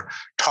little more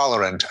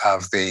tolerant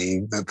of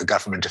the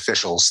government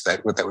officials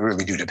that we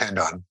really do depend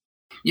on.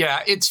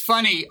 Yeah, it's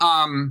funny.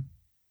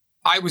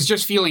 I was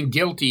just feeling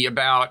guilty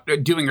about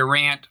doing a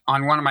rant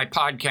on one of my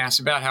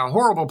podcasts about how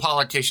horrible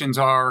politicians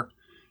are.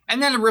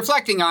 And then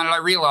reflecting on it, I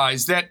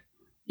realized that,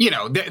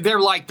 they're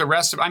like the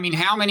rest of,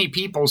 how many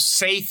people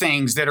say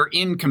things that are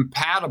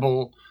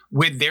incompatible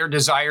with their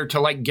desire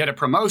to get a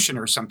promotion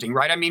or something,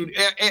 right?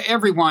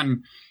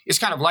 Everyone is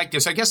kind of like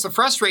this. I guess the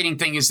frustrating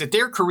thing is that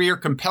their career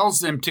compels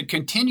them to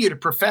continue to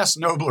profess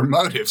nobler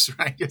motives,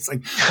 right? It's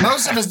like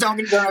most of us don't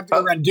have to go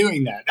around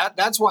doing that.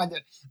 That's what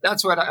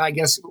I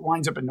guess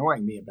winds up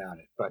annoying me about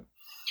it. But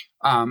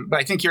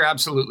I think you're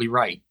absolutely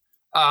right.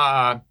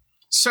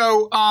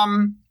 So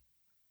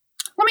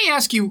let me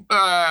ask you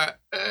a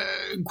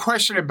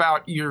question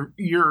about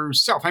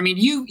yourself.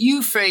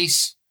 You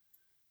face.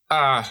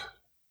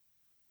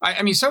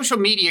 Social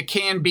media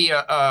can be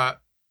a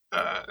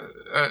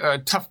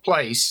tough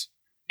place,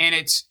 and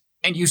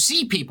you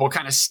see people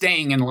kind of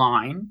staying in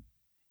line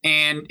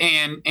and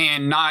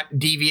not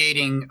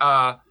deviating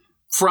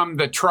from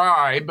the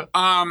tribe.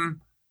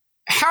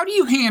 How do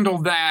you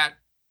handle that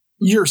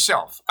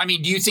yourself? Do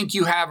you think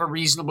you have a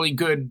reasonably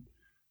good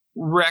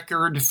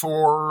record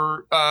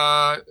for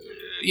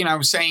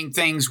saying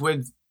things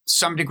with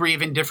some degree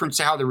of indifference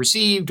to how they're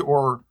received,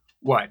 or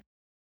what?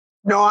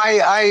 No,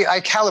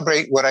 I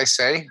calibrate what I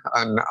say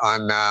on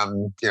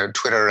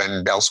Twitter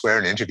and elsewhere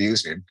in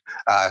interviews,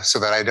 so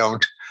that I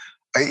don't,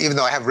 even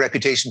though I have a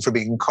reputation for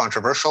being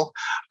controversial,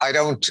 I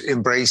don't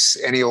embrace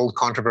any old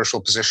controversial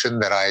position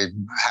that I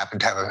happen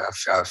to have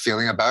a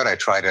feeling about. I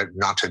try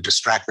not to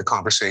distract the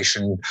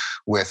conversation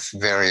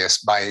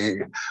by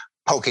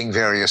poking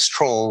various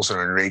trolls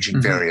or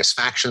enraging various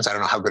factions. I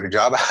don't know how good a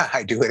job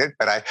I do at it,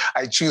 but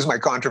I choose my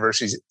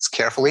controversies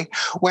carefully.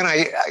 When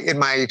in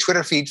my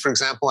Twitter feed, for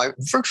example, I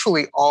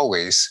virtually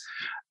always,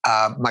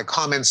 my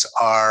comments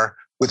are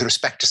with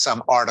respect to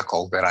some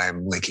article that I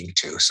am linking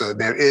to. So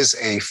there is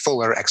a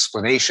fuller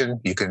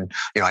explanation. You can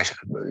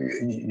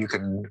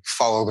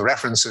follow the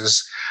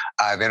references.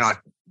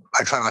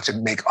 I try not to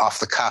make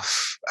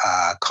off-the-cuff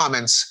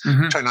comments.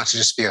 Try not to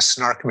just be a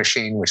snark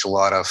machine, which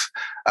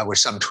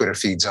some Twitter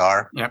feeds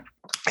are. Yep.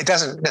 It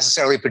doesn't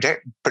necessarily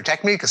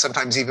protect me, because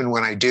sometimes even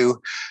when I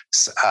do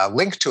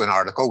link to an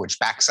article which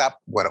backs up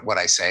what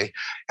I say,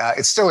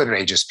 it still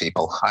enrages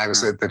people. I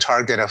was the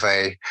target of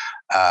a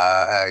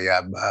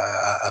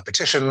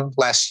petition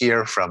last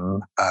year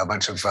from a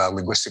bunch of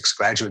linguistics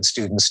graduate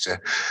students to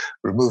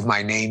remove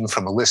my name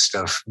from a list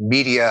of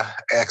media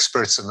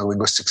experts in the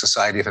Linguistic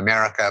Society of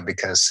America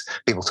because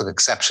people took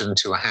exception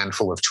to a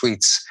handful of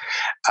tweets,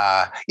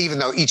 even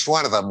though each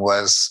one of them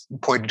was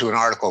pointed to an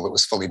article that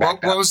was fully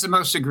backed up. What was the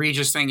most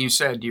egregious thing you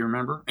said? Do you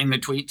remember in the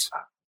tweets?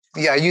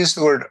 Yeah, I used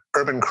the word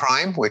urban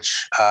crime,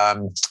 which,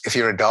 if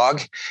you're a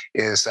dog,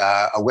 is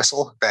a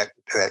whistle that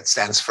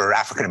stands for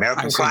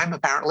African-American crime,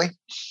 apparently.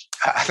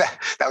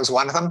 That was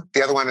one of them.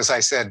 The other one is I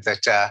said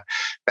that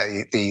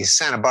the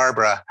Santa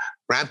Barbara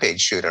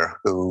rampage shooter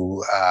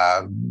who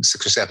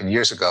 6 or 7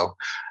 years ago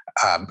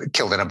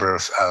killed a number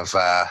of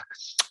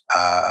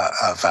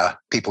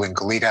people in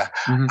Goleta.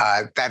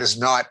 That is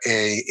not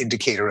an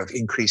indicator of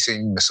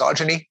increasing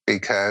misogyny,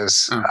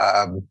 because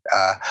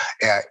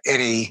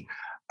any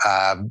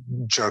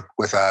jerk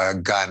with a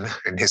gun,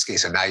 in his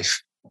case a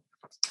knife,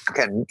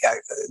 can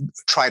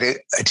try to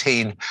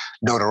attain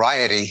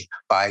notoriety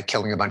by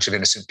killing a bunch of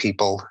innocent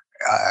people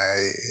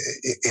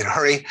in a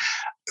hurry.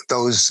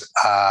 Those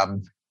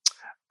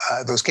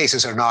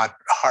cases are not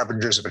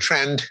harbingers of a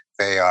trend.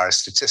 They are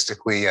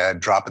statistically a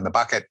drop in the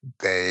bucket.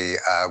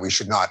 We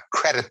should not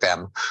credit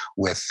them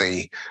with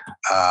the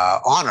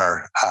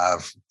honor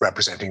of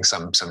representing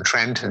some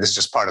trend. And this is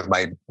just part of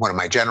one of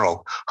my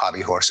general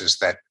hobby horses,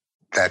 that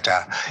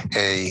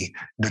a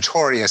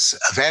notorious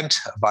event,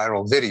 a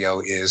viral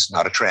video, is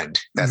not a trend.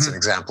 That's an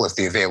example of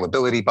the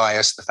availability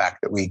bias, the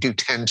fact that we do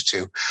tend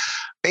to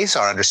base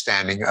our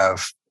understanding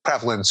of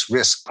prevalence,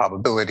 risk,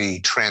 probability,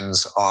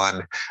 trends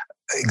on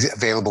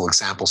available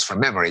examples from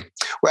memory.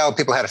 Well,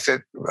 people had a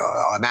fit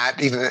on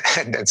that, even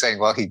and saying,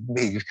 well, he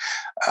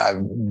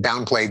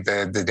downplayed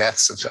the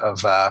deaths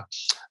of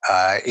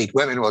 8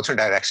 women. Well, it turned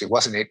out it actually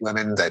wasn't 8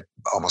 women, that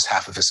almost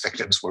half of his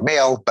victims were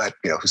male, but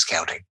who's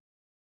counting?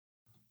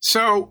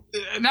 So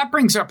that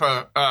brings up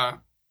a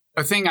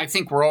thing I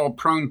think we're all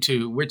prone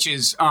to, which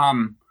is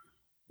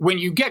when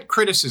you get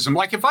criticism,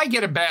 like if I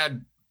get a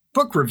bad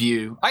book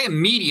review, I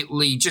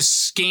immediately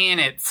just scan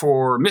it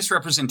for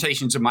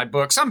misrepresentations of my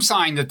book, some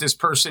sign that this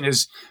person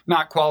is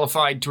not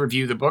qualified to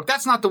review the book.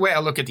 That's not the way I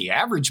look at the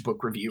average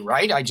book review,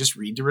 right? I just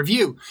read the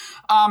review.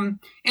 And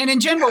in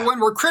general,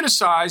 when we're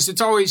criticized, it's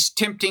always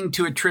tempting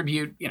to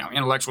attribute,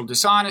 intellectual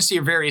dishonesty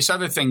or various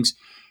other things.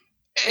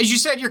 As you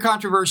said, you're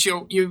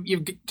controversial.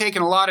 You've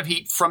taken a lot of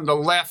heat from the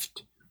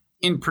left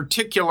in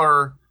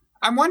particular.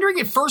 I'm wondering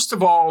if, first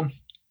of all,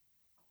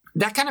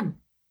 that kind of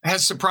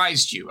has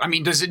surprised you. I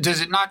mean, does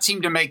it not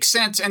seem to make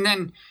sense? And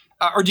then,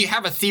 or do you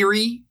have a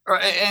theory?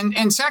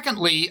 And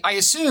secondly, I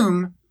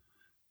assume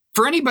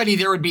for anybody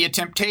there would be a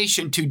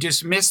temptation to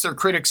dismiss their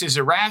critics as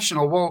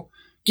irrational. Well,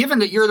 given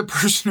that you're the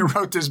person who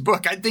wrote this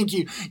book, I think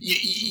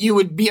you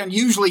would be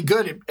unusually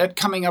good at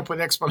coming up with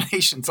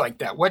explanations like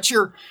that.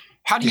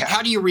 How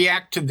do you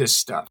react to this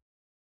stuff?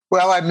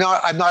 Well, I'm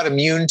not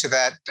immune to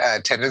that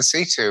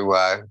tendency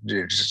to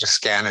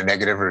scan a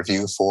negative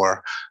review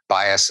for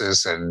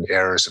biases and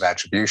errors of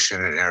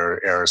attribution and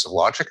errors of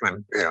logic,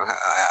 and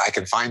I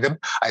can find them.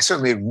 I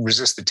certainly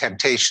resist the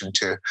temptation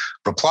to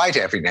reply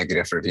to every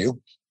negative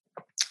review,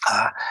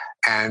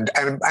 and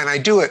I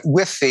do it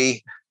with the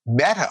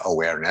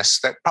meta-awareness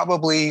that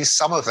probably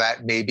some of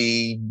that may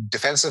be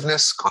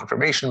defensiveness,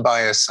 confirmation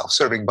bias,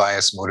 self-serving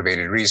bias,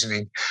 motivated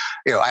reasoning.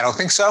 I don't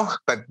think so,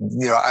 but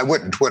I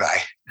wouldn't, would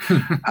I?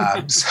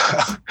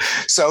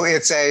 So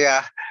it's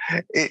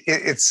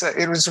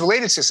it was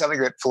related to something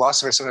that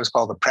philosophers sometimes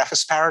call the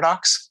preface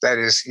paradox. That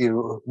is,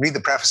 you read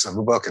the preface of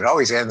a book, and it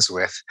always ends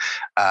with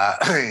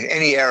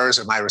any errors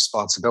are my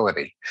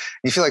responsibility.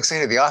 You feel like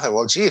saying to the author,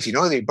 well, gee, if you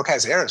know the book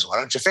has errors, why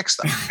don't you fix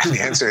them? And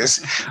the answer is,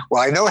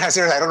 well, I know it has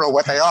errors. I don't know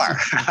what they are.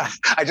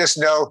 I just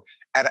know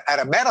at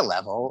a meta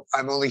level,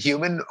 I'm only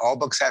human. All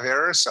books have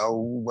errors. So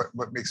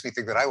what makes me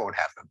think that I won't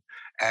have them?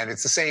 And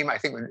it's the same, I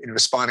think, in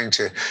responding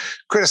to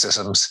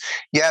criticisms.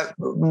 Yeah,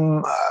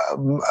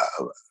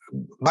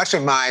 much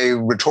of my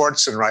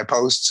retorts and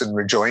riposts and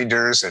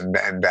rejoinders and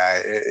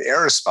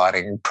error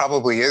spotting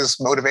probably is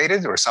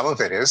motivated, or some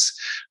of it is,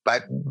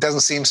 but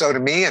doesn't seem so to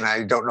me, and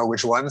I don't know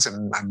which ones,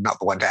 and I'm not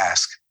the one to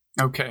ask.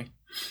 Okay.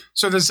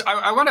 So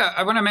I want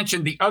to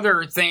mention the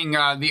other thing,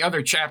 the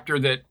other chapter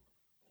that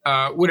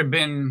would have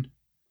been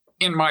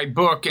in my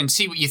book, and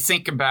see what you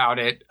think about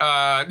it.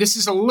 This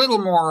is a little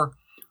more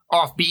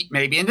offbeat,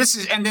 maybe, and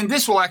then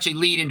this will actually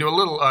lead into a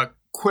little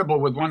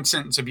quibble with one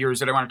sentence of yours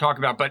that I want to talk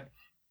about. But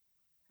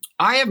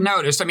I have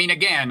noticed,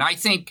 again, I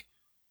think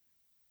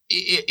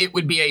it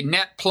would be a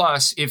net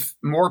plus if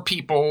more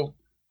people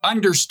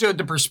understood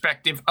the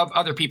perspective of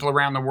other people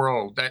around the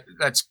world.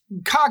 That's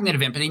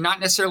cognitive empathy, not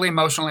necessarily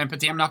emotional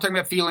empathy. I'm not talking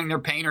about feeling their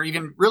pain or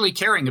even really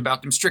caring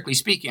about them, strictly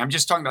speaking. I'm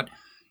just talking about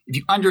if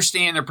you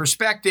understand their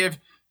perspective,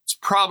 it's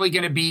probably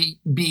going to be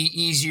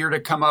easier to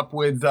come up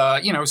with,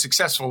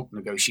 successful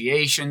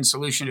negotiation,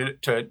 solution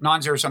to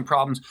non-zero-sum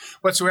problems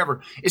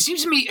whatsoever. It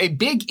seems to me a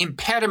big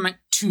impediment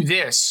to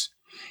this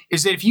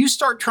is that if you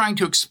start trying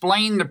to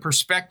explain the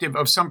perspective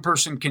of some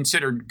person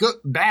considered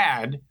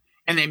bad,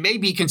 and they may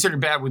be considered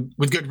bad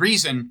with good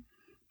reason,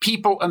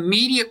 people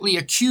immediately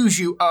accuse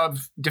you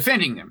of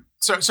defending them.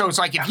 So it's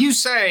like if you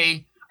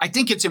say, I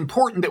think it's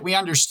important that we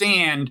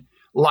understand,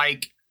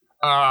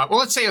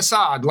 let's say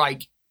Assad,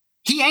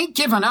 he ain't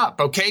given up,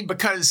 okay?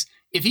 Because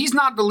if he's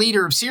not the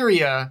leader of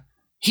Syria,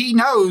 he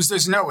knows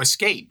there's no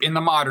escape in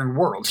the modern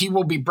world. He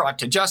will be brought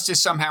to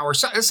justice somehow, or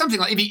something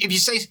like. If you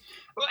say,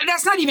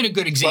 that's not even a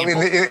good example.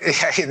 Well,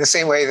 in the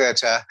same way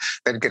that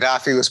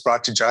Gaddafi was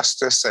brought to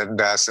justice and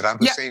Saddam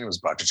Hussein was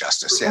brought to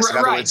justice. Yes, in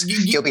other words,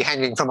 he'll be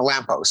hanging from a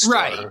lamppost.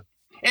 Right.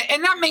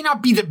 And that may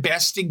not be the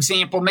best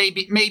example,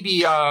 maybe,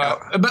 no.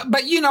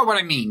 but you know what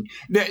I mean.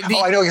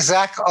 I know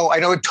exactly. I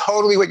know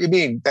totally what you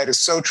mean. That is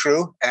so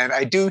true. And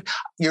I do.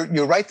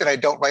 You're right that I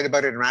don't write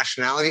about it in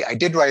Rationality. I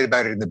did write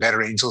about it in The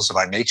Better Angels of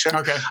Our Nature.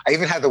 Okay. I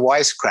even had the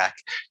wisecrack.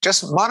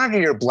 Just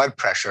monitor your blood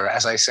pressure,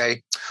 as I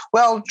say.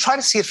 Well, try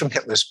to see it from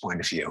Hitler's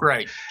point of view.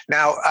 Right.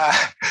 Now,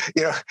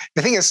 the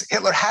thing is,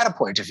 Hitler had a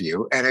point of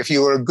view, and if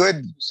you were a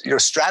good,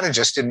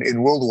 strategist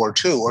in World War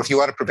II, or if you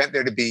want to prevent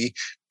there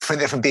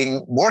from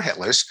being more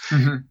Hitlers,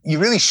 you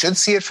really should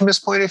see it from his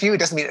point of view. It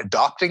doesn't mean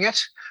adopting it,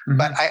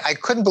 but I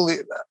couldn't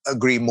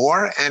agree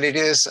more. And it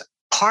is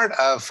part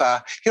of,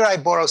 here I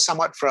borrow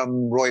somewhat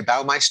from Roy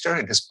Baumeister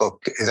in his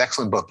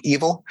excellent book,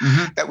 Evil,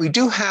 that we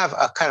do have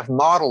a kind of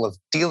model of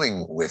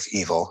dealing with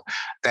evil,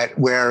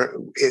 where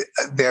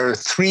there are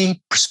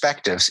three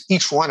perspectives,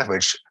 each one of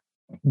which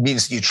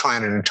means you try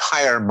on an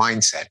entire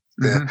mindset.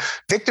 The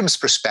victim's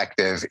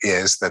perspective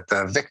is that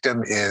the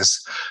victim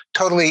is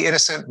totally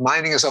innocent,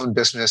 minding his own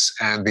business,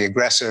 and the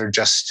aggressor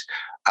just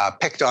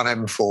picked on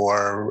him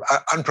for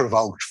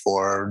unprovoked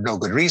for no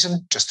good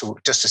reason, just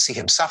to see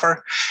him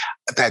suffer.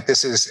 That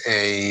this is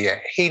a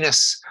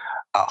heinous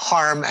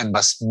harm and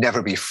must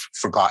never be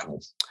forgotten.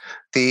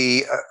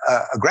 The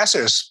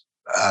aggressor's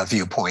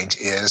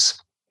viewpoint is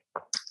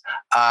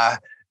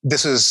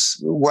this is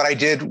what I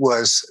did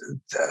was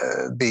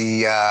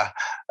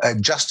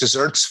just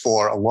desserts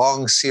for a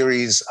long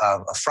series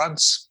of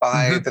affronts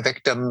by the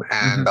victim,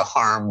 and the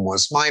harm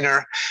was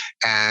minor,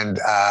 and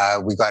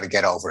we got to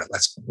get over it.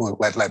 Let's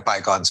let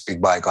bygones be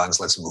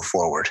bygones. Let's move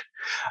forward.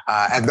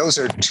 And those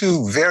are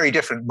two very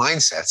different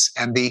mindsets.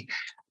 And a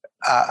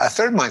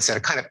third mindset,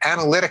 a kind of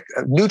analytic,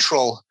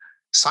 neutral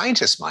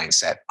scientist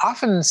mindset,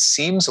 often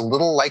seems a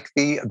little like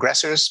the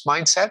aggressor's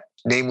mindset.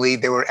 Namely,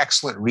 there were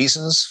excellent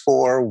reasons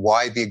for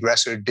why the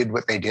aggressor did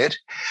what they did.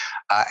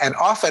 And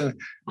often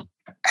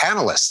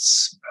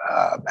analysts,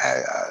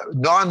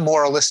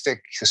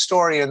 non-moralistic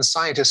historians,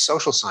 scientists,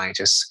 social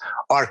scientists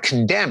are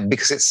condemned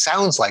because it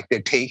sounds like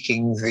they're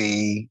taking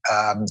the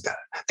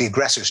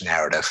aggressor's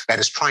narrative, that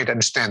is, trying to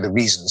understand the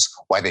reasons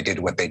why they did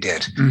what they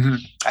did.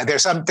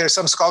 There's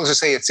some scholars who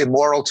say it's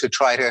immoral to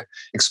try to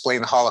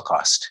explain the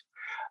Holocaust.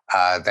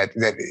 That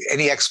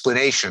any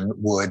explanation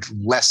would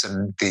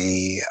lessen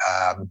the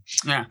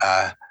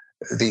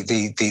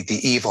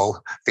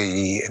evil,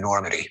 the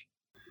enormity.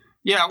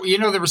 Yeah,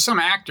 there was some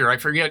actor, I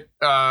forget,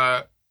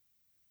 I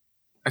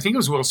think it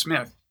was Will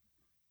Smith,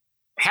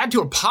 had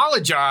to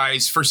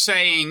apologize for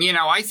saying,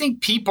 I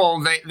think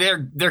people, they're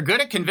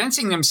good at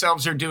convincing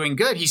themselves they're doing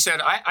good. He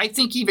said, I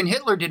think even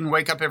Hitler didn't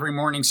wake up every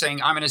morning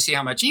saying, I'm going to see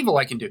how much evil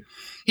I can do.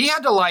 He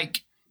had to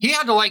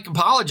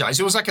apologize.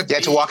 It was like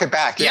to walk it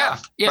back. Yeah.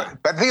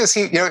 But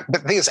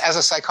the thing is, as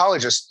a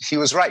psychologist, he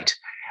was right.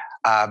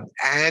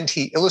 And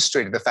he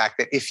illustrated the fact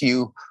that if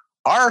you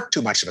are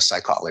too much of a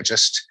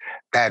psychologist,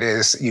 that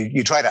is,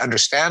 you try to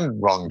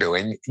understand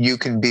wrongdoing, you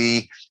can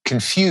be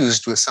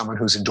confused with someone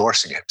who's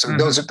endorsing it. So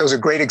those are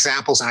great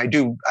examples. And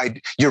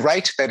you're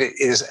right that it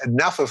is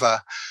enough of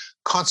a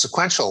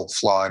consequential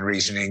flaw in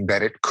reasoning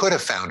that it could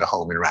have found a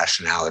home in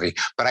rationality,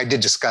 but I did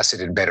discuss it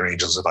in Better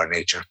Angels of Our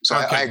Nature. So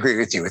okay. I agree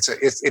with you.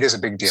 It is a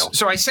big deal.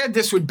 So I said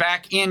this would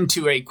back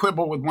into a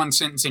quibble with one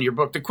sentence in your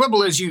book. The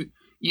quibble is you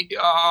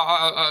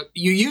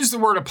use the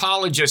word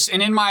apologist,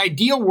 and in my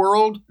ideal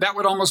world, that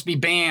would almost be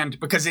banned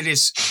because it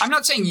is. I'm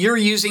not saying you're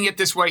using it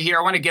this way here.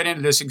 I want to get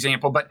into this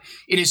example, but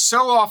it is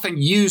so often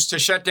used to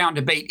shut down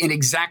debate in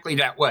exactly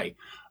that way.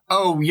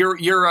 Oh,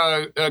 you're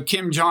a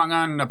Kim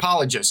Jong-un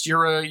apologist.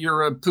 You're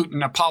a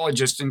Putin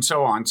apologist, and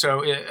so on.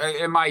 So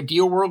in my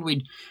ideal world,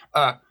 we'd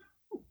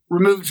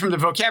remove it from the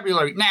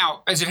vocabulary.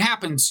 Now, as it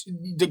happens,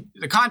 the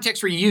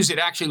context where you use it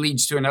actually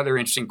leads to another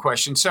interesting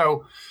question.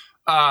 So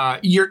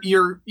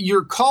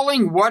you're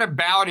calling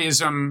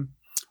whataboutism,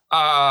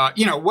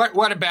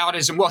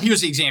 whataboutism. Well,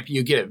 here's the example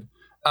you give.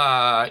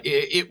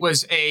 It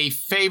was a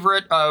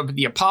favorite of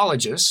the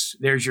apologists.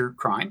 There's your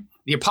crime.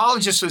 The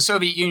apologists of the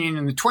Soviet Union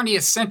in the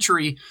 20th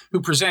century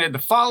who presented the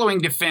following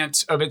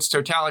defense of its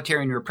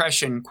totalitarian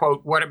repression,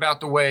 quote, what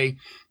about the way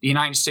the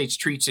United States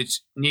treats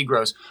its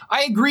Negroes?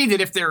 I agree that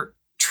if they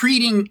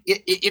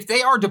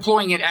are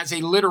deploying it as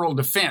a literal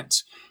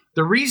defense,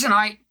 the reason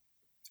I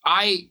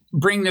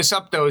bring this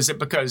up, though, is that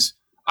because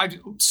I've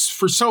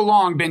for so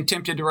long been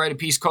tempted to write a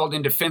piece called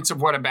In Defense of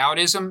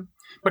Whataboutism,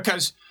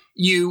 because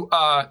you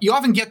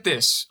often get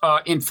this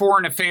in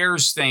foreign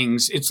affairs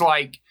things. It's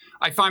like,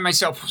 I find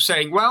myself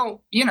saying,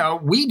 well,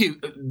 we do.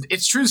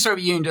 It's true the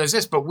Soviet Union does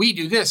this, but we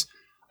do this.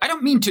 I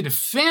don't mean to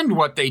defend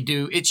what they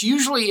do. It's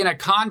usually in a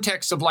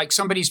context of like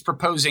somebody's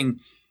proposing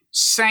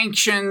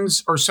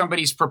sanctions or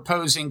somebody's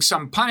proposing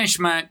some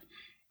punishment.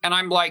 And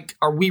I'm like,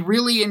 are we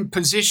really in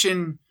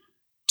position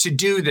to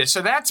do this?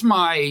 So that's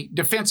my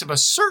defense of a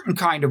certain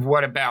kind of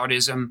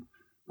whataboutism,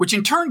 which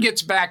in turn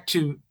gets back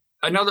to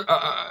another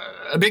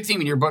a big theme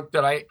in your book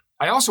that I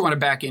also want to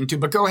back into,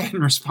 but go ahead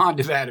and respond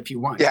to that if you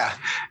want. Yeah.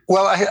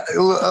 Well,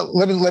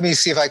 let me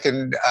see if I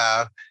can,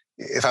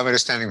 if I'm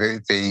understanding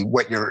the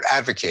what you're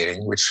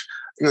advocating, which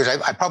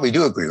I probably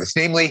do agree with.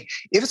 Namely,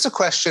 if it's a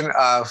question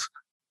of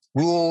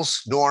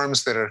rules,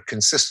 norms that are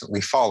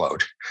consistently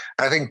followed,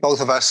 and I think both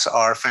of us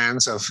are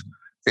fans of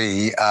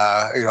the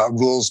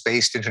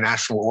rules-based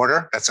international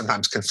order. That's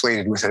sometimes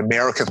conflated with an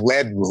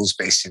American-led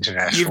rules-based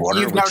international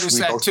order. You've noticed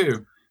that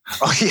too.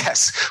 Oh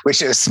yes,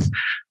 which is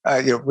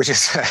a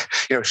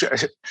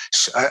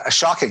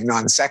shocking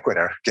non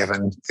sequitur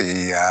given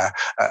the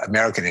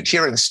American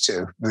adherence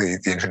to the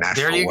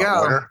international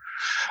order.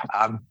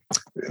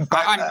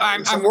 But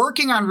I'm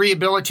working on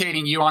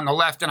rehabilitating you on the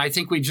left, and I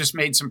think we've just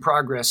made some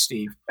progress,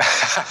 Steve.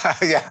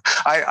 Yeah,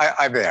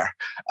 I'm there,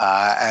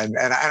 and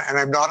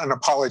I'm not an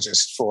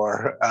apologist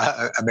for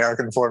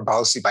American foreign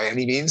policy by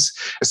any means,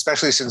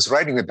 especially since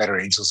writing The Better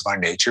Angels of Our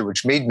Nature,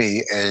 which made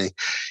me a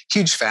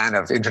huge fan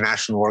of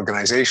international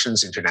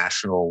organizations,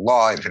 international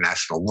law,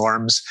 international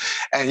norms,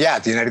 and yeah,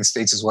 the United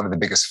States is one of the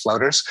biggest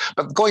floaters.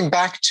 But going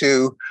back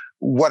to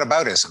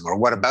whataboutism or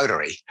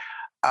whataboutery.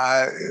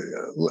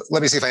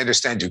 Let me see if I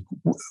understand you.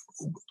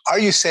 Are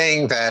you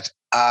saying that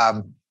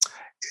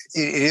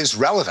it is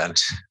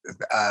relevant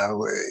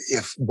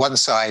if one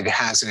side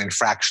has an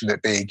infraction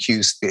that they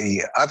accuse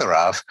the other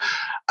of,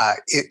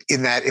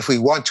 in that if we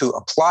want to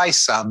apply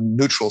some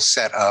neutral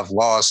set of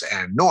laws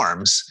and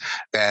norms,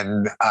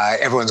 then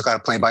everyone's got to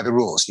play by the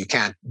rules. You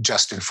can't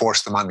just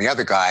enforce them on the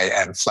other guy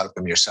and flout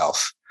them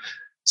yourself.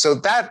 So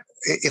that,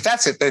 if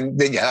that's it, then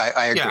yeah,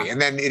 I agree. Yeah.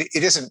 And then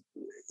it isn't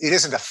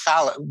a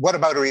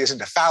whataboutery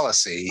isn't a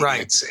fallacy.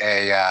 Right. It's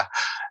a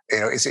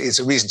it's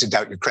a reason to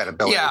doubt your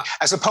credibility,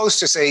 as opposed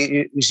to,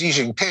 say, Xi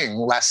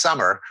Jinping last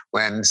summer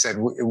when said,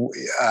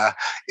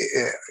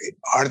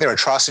 "Are there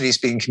atrocities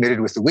being committed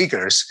with the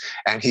Uyghurs?"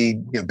 And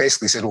he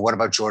basically said, "Well, what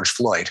about George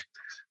Floyd?"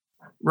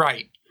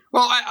 Right.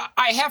 Well,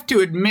 I have to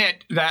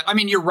admit that, I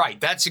mean, you're right.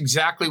 That's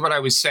exactly what I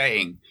was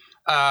saying.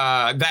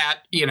 That,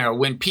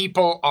 when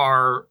people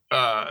are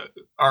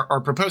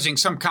proposing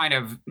some kind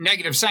of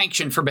negative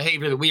sanction for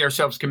behavior that we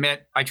ourselves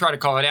commit, I try to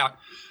call it out.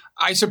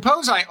 I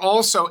suppose I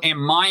also am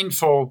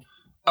mindful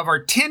of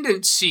our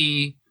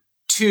tendency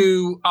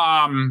to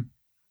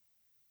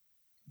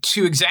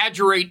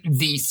exaggerate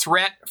the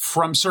threat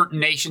from certain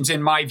nations,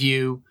 in my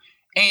view.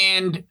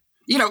 And,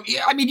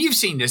 I mean, you've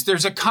seen this.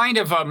 There's a kind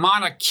of a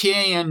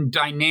Manichaean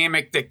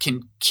dynamic that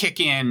can kick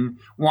in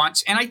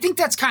once. And I think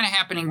that's kind of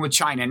happening with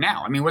China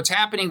now. I mean, what's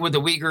happening with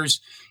the Uyghurs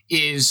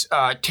is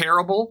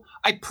terrible.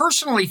 I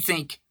personally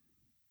think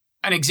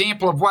an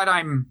example of what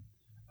I'm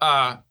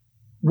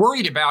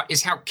worried about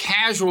is how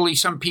casually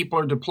some people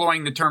are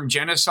deploying the term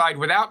genocide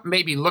without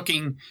maybe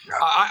looking.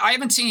 I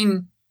haven't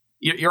seen.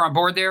 You're on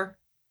board there?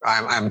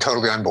 I'm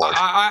totally on board.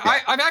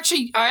 I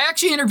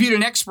actually interviewed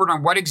an expert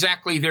on what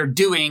exactly they're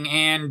doing,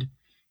 and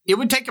it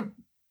would take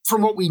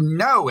from what we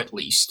know at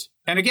least.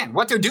 And again,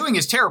 what they're doing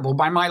is terrible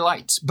by my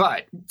lights,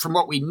 but from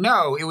what we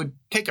know, it would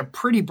take a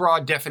pretty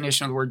broad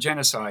definition of the word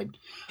genocide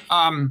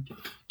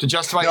to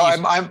justify. No,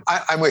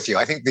 I'm with you.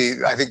 I think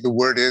the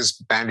word is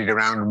bandied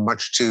around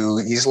much too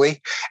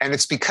easily, and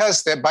it's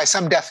because that by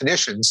some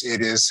definitions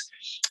it is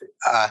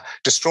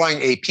destroying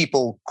a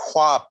people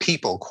qua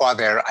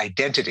their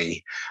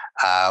identity.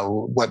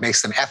 What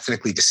makes them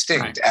ethnically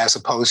distinct, right, as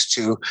opposed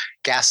to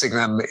gassing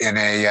them in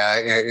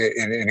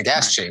a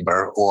gas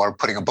chamber or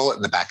putting a bullet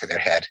in the back of their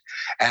head.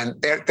 And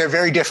they're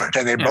very different,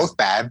 and they're both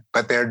bad,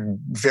 but they're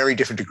very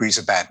different degrees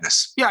of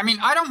badness. Yeah, I mean,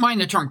 I don't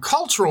mind the term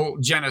cultural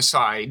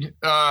genocide.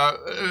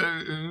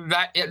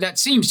 That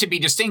seems to be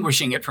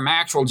distinguishing it from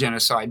actual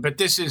genocide, but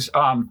this is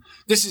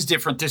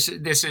different. This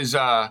is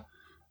I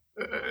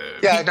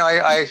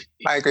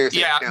agree with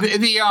you.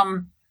 Yeah.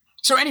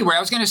 So anyway, I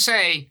was going to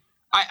say,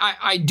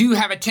 I do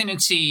have a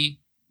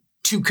tendency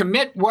to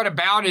commit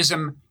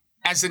whataboutism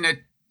as an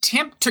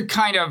attempt to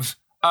kind of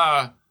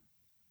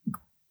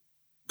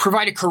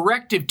provide a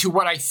corrective to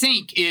what I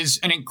think is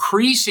an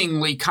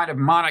increasingly kind of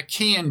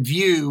Manichaean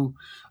view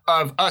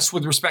of us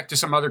with respect to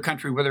some other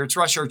country, whether it's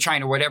Russia or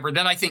China, whatever,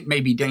 that I think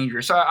may be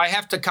dangerous. So I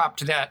have to cop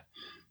to that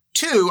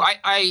too.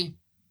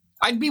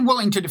 I'd be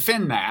willing to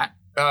defend that,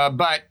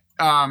 but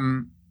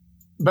in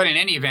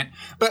any event,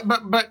 but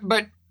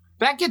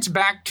that gets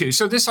back to,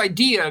 so this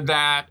idea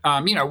that,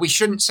 we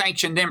shouldn't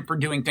sanction them for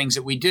doing things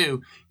that we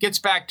do gets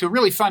back to a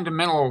really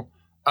fundamental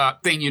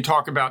thing you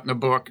talk about in the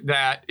book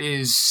that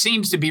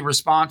seems to be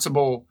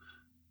responsible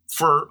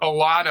for a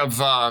lot of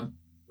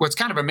what's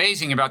kind of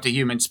amazing about the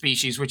human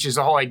species, which is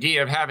the whole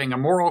idea of having a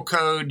moral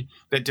code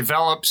that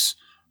develops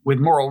with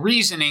moral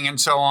reasoning and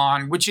so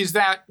on, which is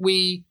that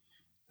we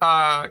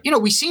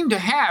seem to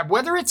have,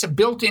 whether it's a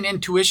built-in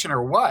intuition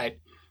or what,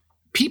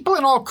 people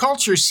in all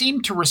cultures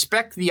seem to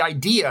respect the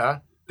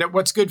idea that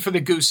what's good for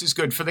the goose is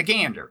good for the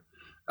gander.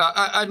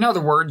 In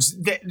other words,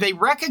 they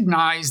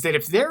recognize that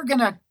if they're going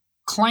to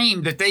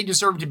claim that they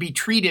deserve to be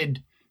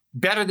treated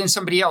better than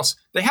somebody else,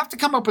 they have to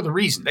come up with a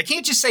reason. They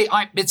can't just say,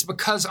 it's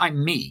because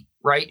I'm me,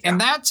 right? Yeah. And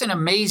that's an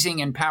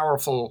amazing and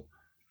powerful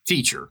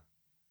feature.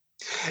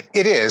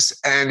 It is.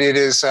 And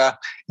it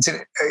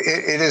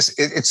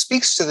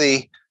speaks to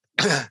the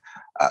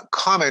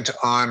comment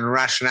on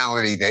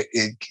rationality that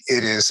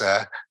it is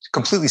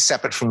completely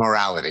separate from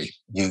morality.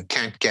 You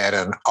can't get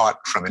an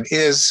ought from an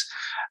is,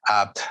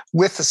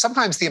 with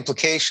sometimes the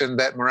implication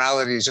that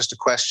morality is just a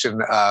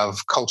question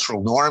of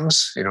cultural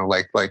norms.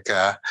 Like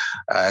do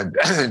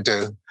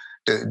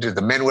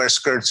the men wear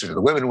skirts or do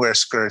the women wear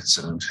skirts,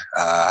 and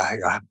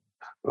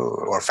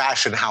or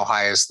fashion, how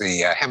high is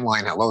the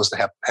hemline, how low is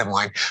the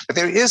hemline? But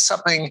there is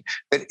something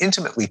that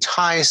intimately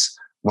ties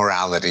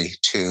morality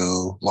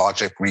to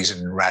logic, reason,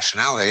 and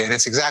rationality. And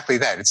it's exactly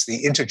that. It's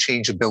the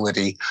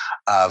interchangeability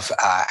of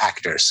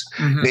actors,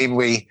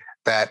 namely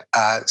that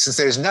since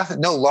there's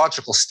no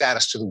logical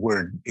status to the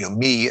word,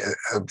 me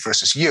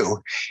versus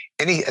you,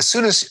 as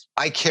soon as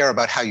I care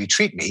about how you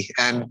treat me,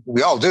 and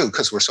we all do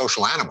because we're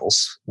social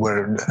animals,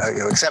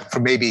 except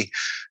for maybe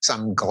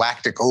some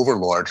galactic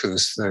overlord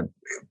who's the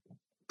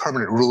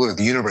permanent ruler of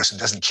the universe and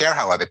doesn't care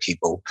how other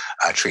people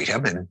treat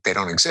him, and they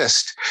don't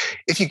exist.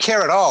 If you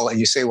care at all and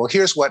you say, well,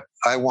 here's what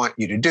I want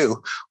you to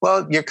do,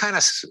 well, you're kind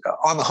of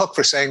on the hook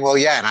for saying, well,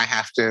 yeah, and I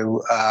have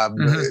to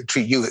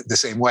treat you the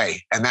same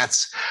way. And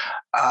that's,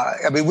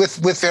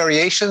 with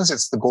variations,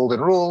 it's the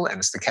golden rule, and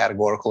it's the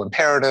categorical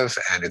imperative,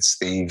 and it's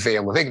the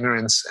veil of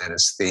ignorance, and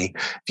it's the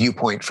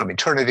viewpoint from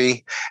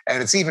eternity.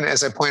 And it's even,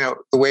 as I point out,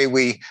 the way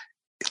we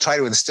try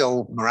to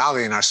instill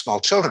morality in our small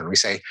children. We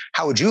say,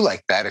 how would you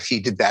like that if he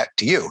did that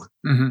to you?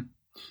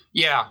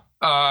 Yeah.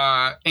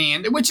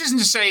 And which isn't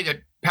to say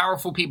that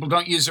powerful people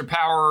don't use their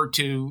power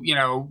to,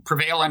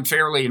 prevail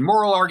unfairly in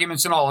moral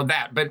arguments and all of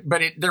that. But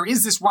there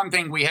is this one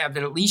thing we have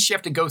that at least you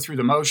have to go through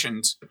the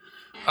motions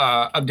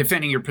of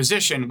defending your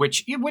position,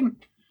 which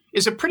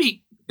is a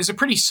pretty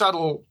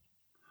subtle,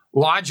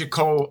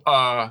 logical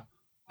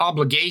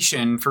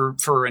obligation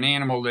for an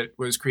animal that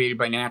was created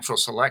by natural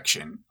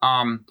selection.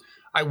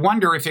 I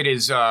wonder if it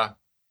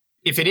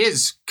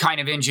is kind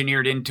of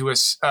engineered into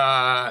us.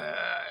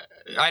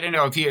 I don't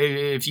know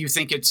if you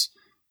think it's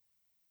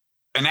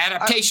an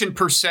adaptation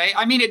per se.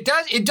 I mean, it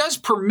does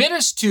permit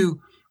us to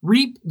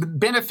reap the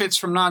benefits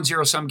from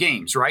non-zero sum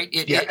games, right?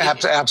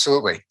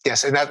 Absolutely.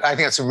 Yes. And I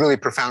think that's a really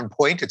profound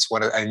point.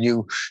 And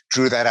you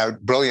drew that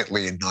out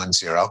brilliantly in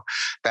non-zero,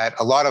 that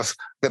a lot of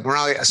the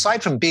morality,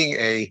 aside from being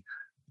a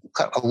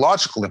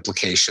logical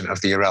implication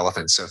of the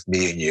irrelevance of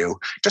me and you,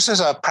 just as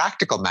a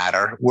practical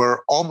matter, we're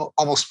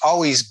almost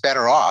always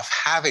better off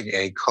having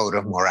a code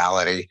of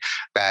morality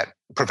that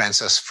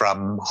prevents us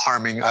from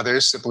harming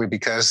others, simply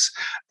because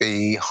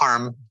the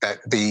harm that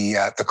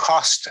the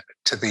cost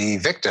to the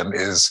victim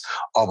is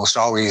almost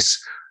always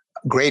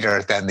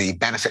greater than the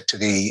benefit to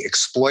the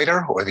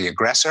exploiter or the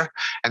aggressor.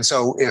 And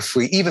so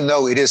even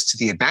though it is to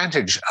the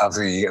advantage of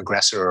the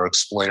aggressor or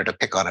exploiter to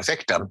pick on a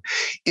victim,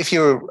 if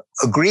you're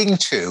agreeing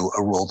to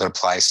a rule that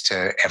applies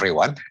to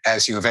everyone,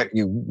 as you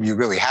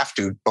really have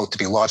to, both to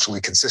be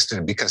logically consistent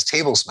and because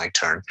tables might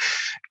turn,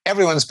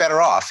 everyone's better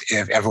off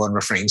if everyone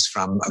refrains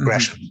from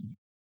aggression. Mm-hmm.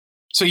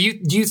 So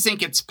do you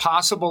think it's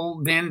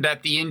possible then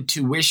that the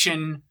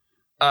intuition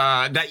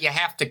that you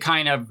have to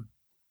kind of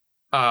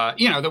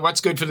that what's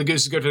good for the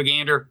goose is good for the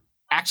gander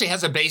actually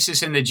has a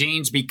basis in the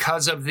genes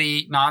because of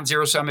the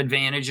non-zero sum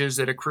advantages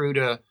that accrue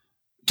to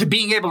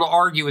being able to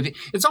argue with it?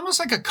 It's almost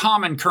like a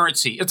common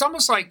currency. It's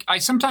almost like I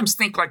sometimes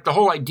think like the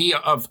whole idea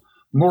of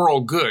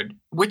moral good,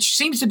 which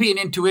seems to be an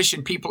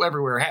intuition people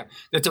everywhere have,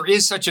 that there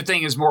is such a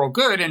thing as moral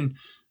good. And,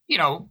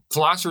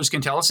 philosophers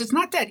can tell us it's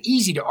not that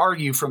easy to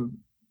argue from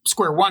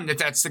square one that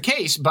that's the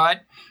case,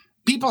 but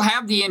people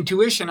have the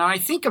intuition. And I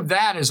think of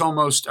that as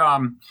almost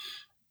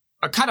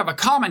a kind of a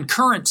common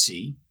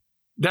currency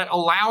that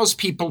allows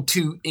people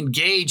to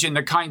engage in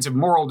the kinds of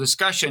moral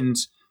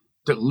discussions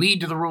that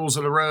lead to the rules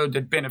of the road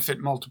that benefit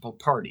multiple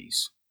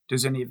parties.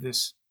 Does any of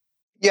this?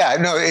 Yeah,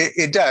 no,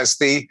 it does.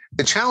 The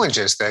challenge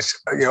is that,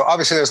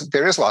 obviously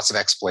there is lots of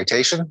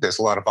exploitation. There's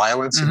a lot of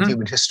violence in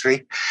human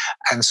history.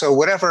 And so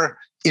whatever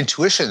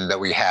intuition that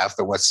we have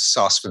that what's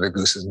sauce for the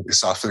goose is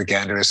sauce for the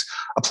gander is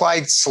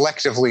applied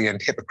selectively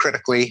and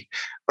hypocritically,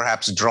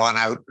 perhaps drawn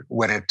out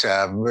when it,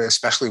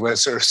 especially when it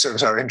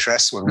serves our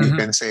interests, when we've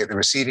been, say, at the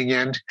receiving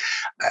end.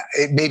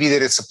 It may be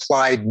that it's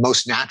applied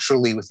most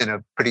naturally within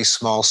a pretty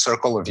small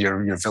circle of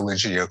your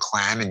village or your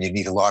clan, and you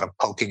need a lot of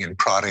poking and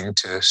prodding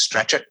to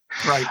stretch it.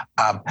 Right.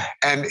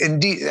 And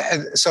indeed,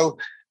 so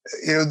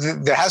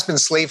there has been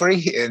slavery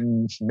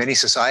in many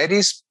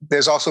societies.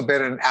 There's also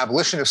been an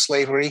abolition of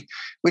slavery,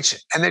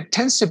 and there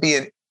tends to be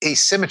an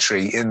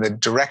asymmetry in the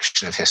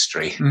direction of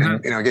history.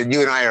 And, again,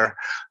 you and I are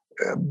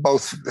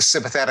both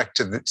sympathetic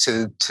to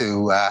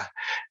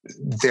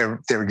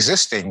their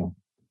existing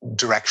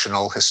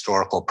directional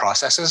historical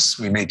processes.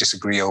 We may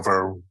disagree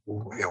over,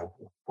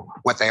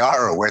 what they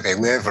are or where they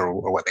live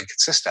or what they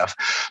consist of.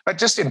 But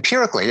just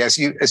empirically, as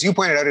you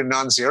pointed out in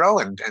non-zero,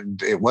 and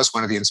it was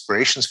one of the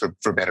inspirations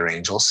for Better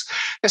Angels,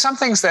 there's some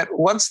things that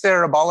once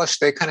they're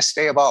abolished, they kind of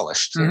stay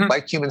abolished,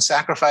 like human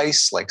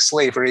sacrifice, like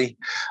slavery.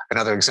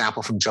 Another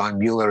example from John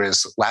Mueller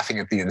is laughing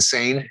at the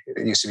insane.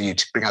 It used to be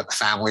to bring out the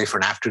family for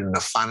an afternoon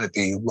of fun at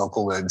the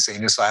local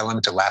insane asylum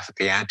to laugh at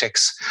the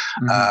antics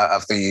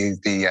of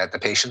the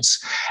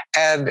patients.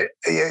 And,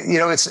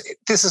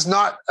 this is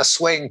not a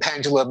swaying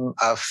pendulum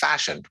of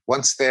fashion.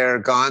 Once they're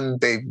gone,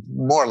 they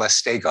more or less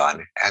stay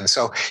gone. And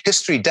so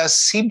history does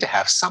seem to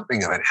have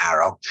something of an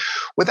arrow.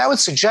 What that would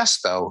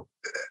suggest, though,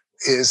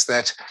 is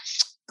that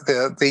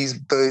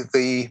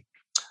the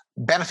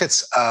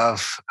benefits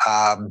of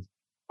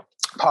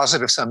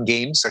positive sum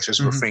games, such as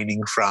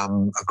refraining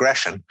from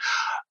aggression,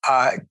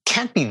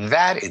 can't be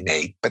that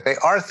innate, but they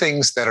are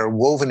things that are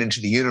woven into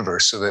the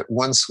universe so that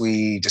once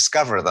we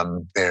discover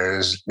them,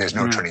 there's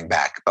no turning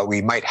back. But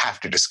we might have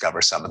to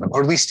discover some of them,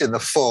 or at least in the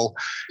full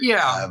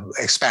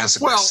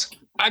expansiveness. Well,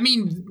 I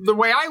mean, the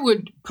way I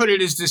would put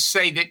it is to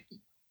say that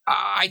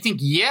I think,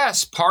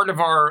 yes, part of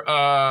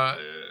our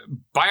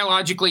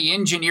biologically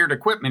engineered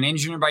equipment,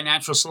 engineered by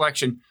natural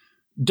selection,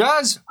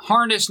 does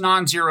harness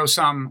non-zero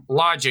sum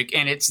logic,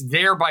 and it's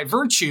there by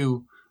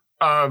virtue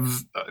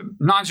of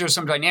non-zero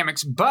sum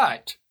dynamics.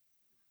 But,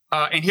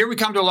 and here we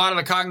come to a lot of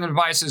the cognitive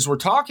biases we're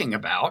talking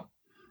about,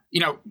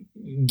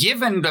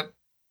 given the,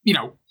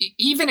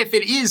 even if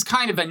it is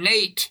kind of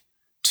innate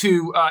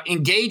to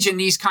engage in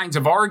these kinds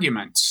of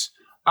arguments,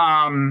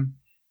 and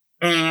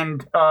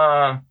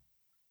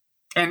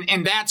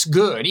that's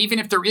good, even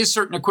if there is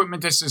certain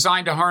equipment that's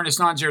designed to harness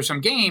non-zero sum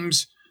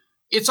games,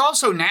 it's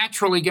also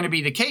naturally going to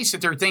be the case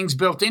that there are things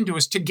built into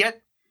us to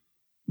get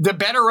the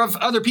better of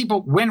other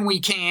people when we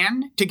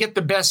can, to get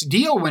the best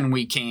deal when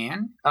we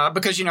can,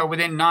 because,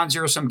 within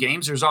non-zero-sum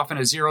games, there's often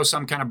a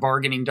zero-sum kind of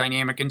bargaining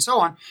dynamic and so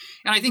on.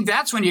 And I think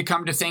that's when you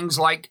come to things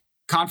like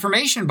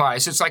confirmation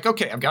bias. It's like,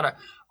 okay, I've got to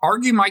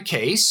argue my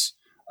case,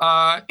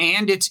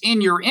 and it's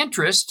in your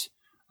interest,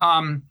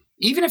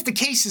 even if the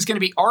case is going to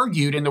be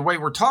argued in the way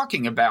we're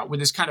talking about with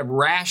this kind of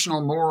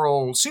rational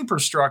moral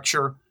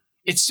superstructure,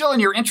 it's still in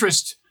your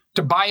interest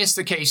to bias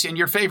the case in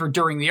your favor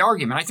during the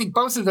argument. I think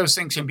both of those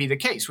things can be the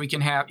case. We can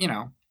have,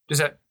 does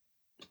that?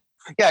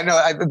 Yeah, no,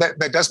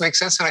 that does make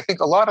sense. And I think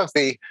a lot of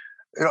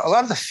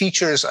the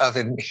features of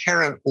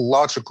inherent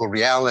logical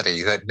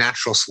reality that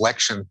natural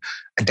selection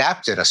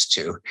adapted us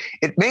to,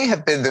 it may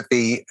have been that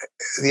the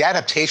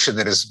adaptation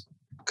that is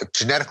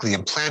genetically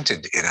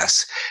implanted in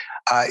us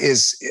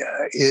is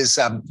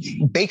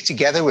baked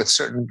together with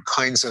certain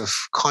kinds of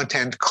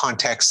content,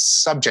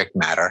 context, subject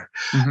matter,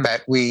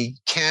 that we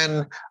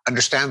can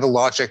understand the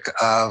logic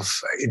of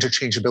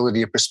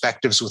interchangeability of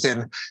perspectives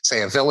within,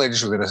 say, a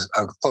village, within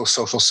a close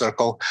social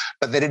circle,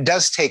 but that it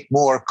does take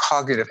more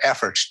cognitive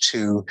effort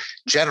to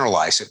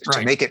generalize it,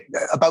 to make it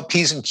about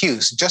P's and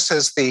Q's. Just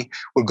as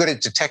we're good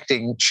at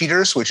detecting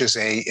cheaters, which is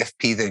a if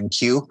P then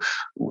Q,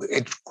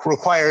 it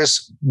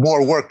requires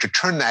more work to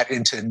turn that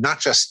into not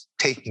just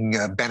taking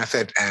a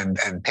benefit and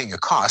paying a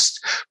cost,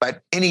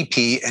 but any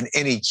P and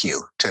any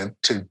Q to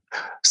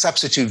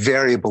substitute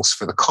variables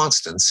for the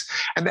constants.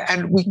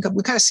 And we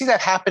kind of see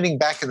that happening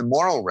back in the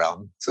moral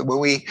realm. So when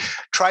we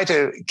try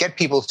to get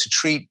people to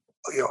treat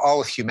all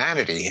of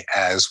humanity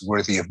as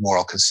worthy of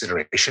moral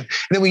consideration, and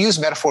then we use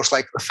metaphors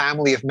like the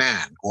family of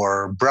man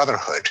or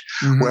brotherhood,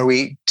 where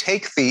we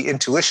take the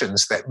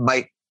intuitions that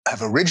might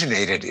have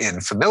originated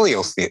in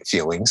familial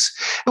feelings,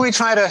 and we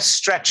try to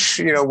stretch.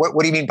 What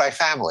do you mean by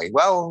family?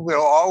 Well,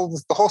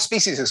 the whole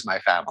species is my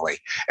family,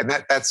 and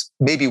that's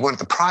maybe one of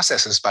the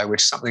processes by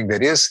which something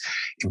that is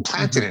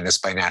implanted in us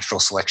by natural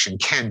selection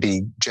can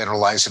be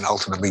generalized and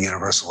ultimately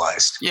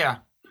universalized. Yeah,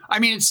 I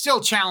mean, it's still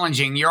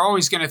challenging. You're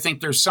always going to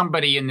think there's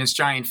somebody in this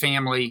giant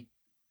family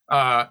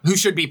who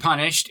should be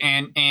punished,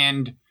 and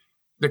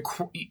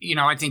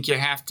I think you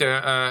have to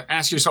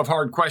ask yourself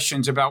hard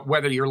questions about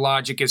whether your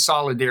logic is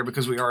solid there,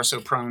 because we are so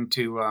prone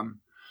to,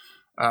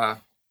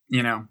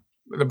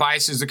 the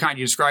biases, the kind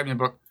you describe in the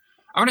book.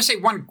 I want to say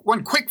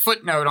one quick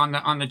footnote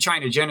on the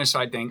China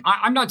genocide thing.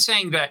 I'm not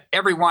saying that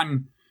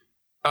everyone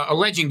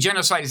alleging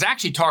genocide is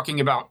actually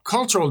talking about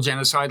cultural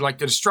genocide, like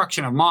the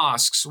destruction of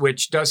mosques,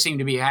 which does seem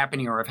to be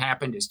happening or have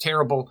happened, is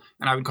terrible,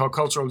 and I would call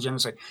cultural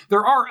genocide.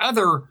 There are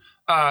other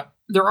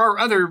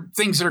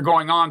things that are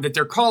going on that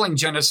they're calling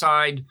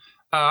genocide.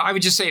 I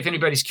would just say, if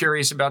anybody's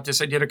curious about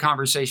this, I did a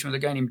conversation with a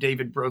guy named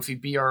David Brophy,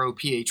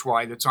 Brophy,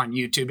 that's on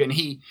YouTube, and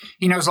he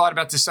knows a lot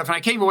about this stuff. And I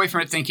came away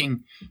from it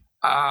thinking,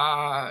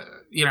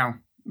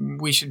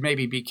 we should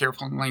maybe be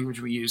careful in the language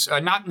we use.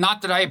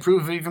 Not that I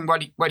approve of even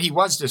what he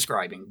was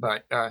describing,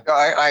 but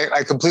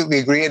I completely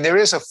agree. And there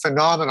is a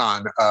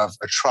phenomenon of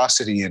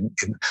atrocity in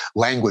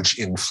language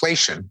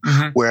inflation,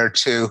 where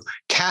to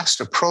cast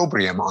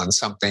opprobrium on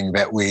something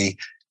that we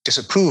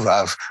disapprove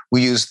of,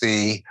 we use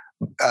the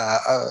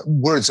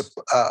words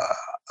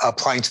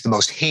applying to the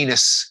most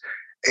heinous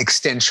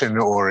extension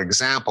or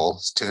example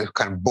to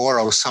kind of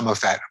borrow some of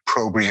that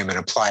opprobrium and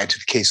apply it to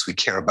the case we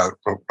care about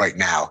right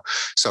now.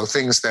 So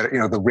things that,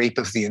 the rape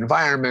of the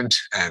environment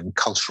and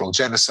cultural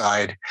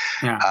genocide,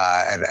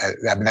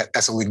 and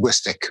that's a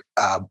linguistic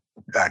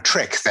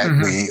trick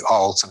that we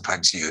all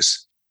sometimes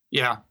use.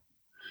 Yeah.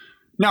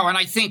 No, and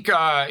I think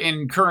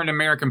in current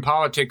American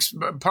politics,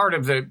 part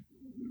of the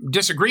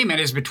disagreement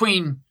is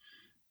between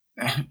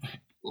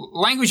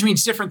language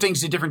means different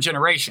things to different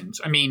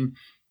generations. I mean,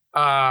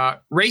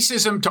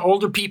 racism to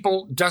older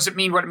people doesn't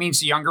mean what it means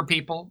to younger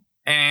people,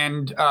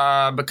 and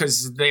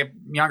because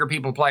younger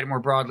people apply it more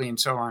broadly and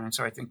so on. And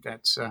so I think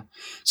that's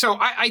so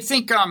I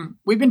think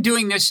we've been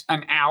doing this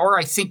an hour.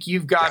 I think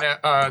you've got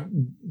to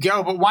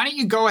go, but why don't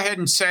you go ahead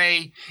and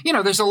say,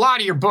 there's a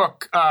lot of your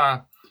book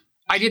I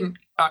didn't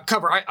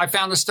cover. I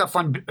found this stuff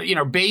on,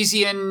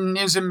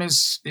 Bayesianism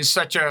is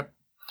such a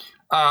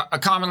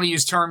commonly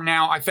used term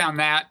now. I found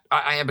that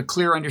I have a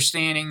clear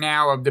understanding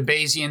now of the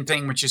Bayesian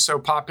thing, which is so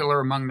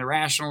popular among the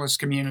rationalist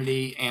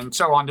community and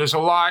so on. There's a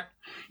lot,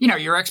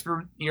 your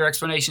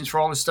explanations for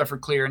all this stuff are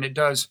clear, and it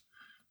does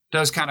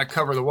kind of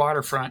cover the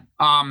waterfront.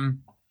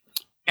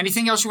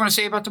 Anything else you want to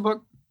say about the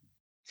book?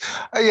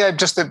 Yeah,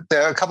 just a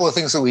couple of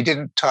things that we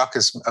didn't talk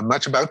as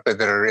much about, but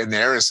that are in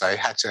there, is I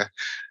had to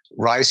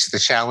rise to the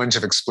challenge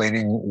of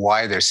explaining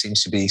why there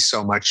seems to be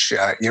so much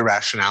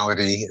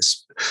irrationality,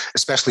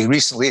 especially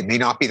recently. It may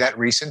not be that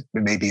recent.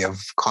 It may be of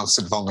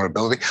constant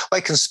vulnerability,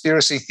 like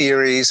conspiracy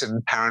theories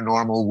and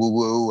paranormal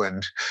woo-woo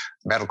and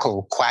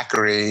medical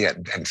quackery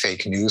and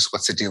fake news.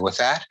 What's the deal with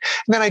that?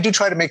 And then I do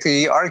try to make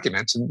the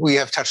argument, and we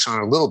have touched on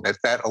it a little bit,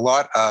 that a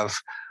lot of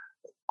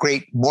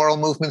great moral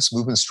movements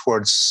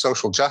towards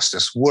social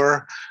justice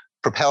were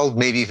propelled,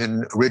 maybe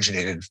even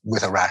originated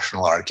with a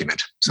rational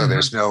argument. So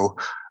there's no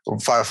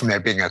far from there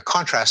being a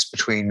contrast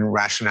between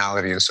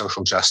rationality and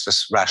social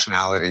justice,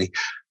 rationality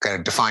kind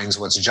of defines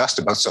what's just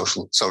about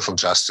social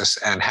justice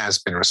and has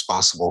been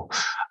responsible,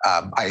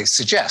 I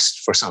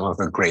suggest, for some of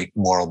the great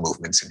moral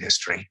movements in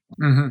history.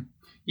 Mm-hmm.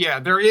 Yeah,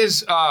 there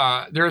is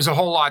a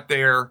whole lot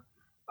there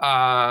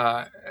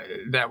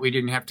that we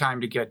didn't have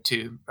time to get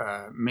to.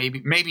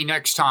 Maybe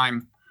next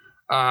time.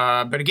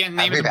 But again,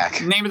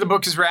 the name of the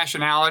book is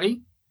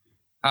Rationality,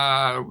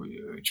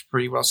 which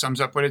pretty well sums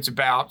up what it's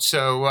about.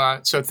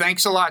 So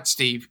thanks a lot,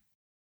 Steve.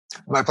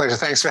 My pleasure.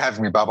 Thanks for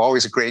having me, Bob.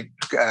 Always a great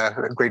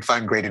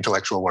fun, great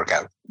intellectual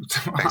workout.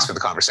 Thanks for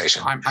the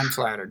conversation. I'm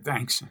flattered.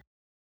 Thanks.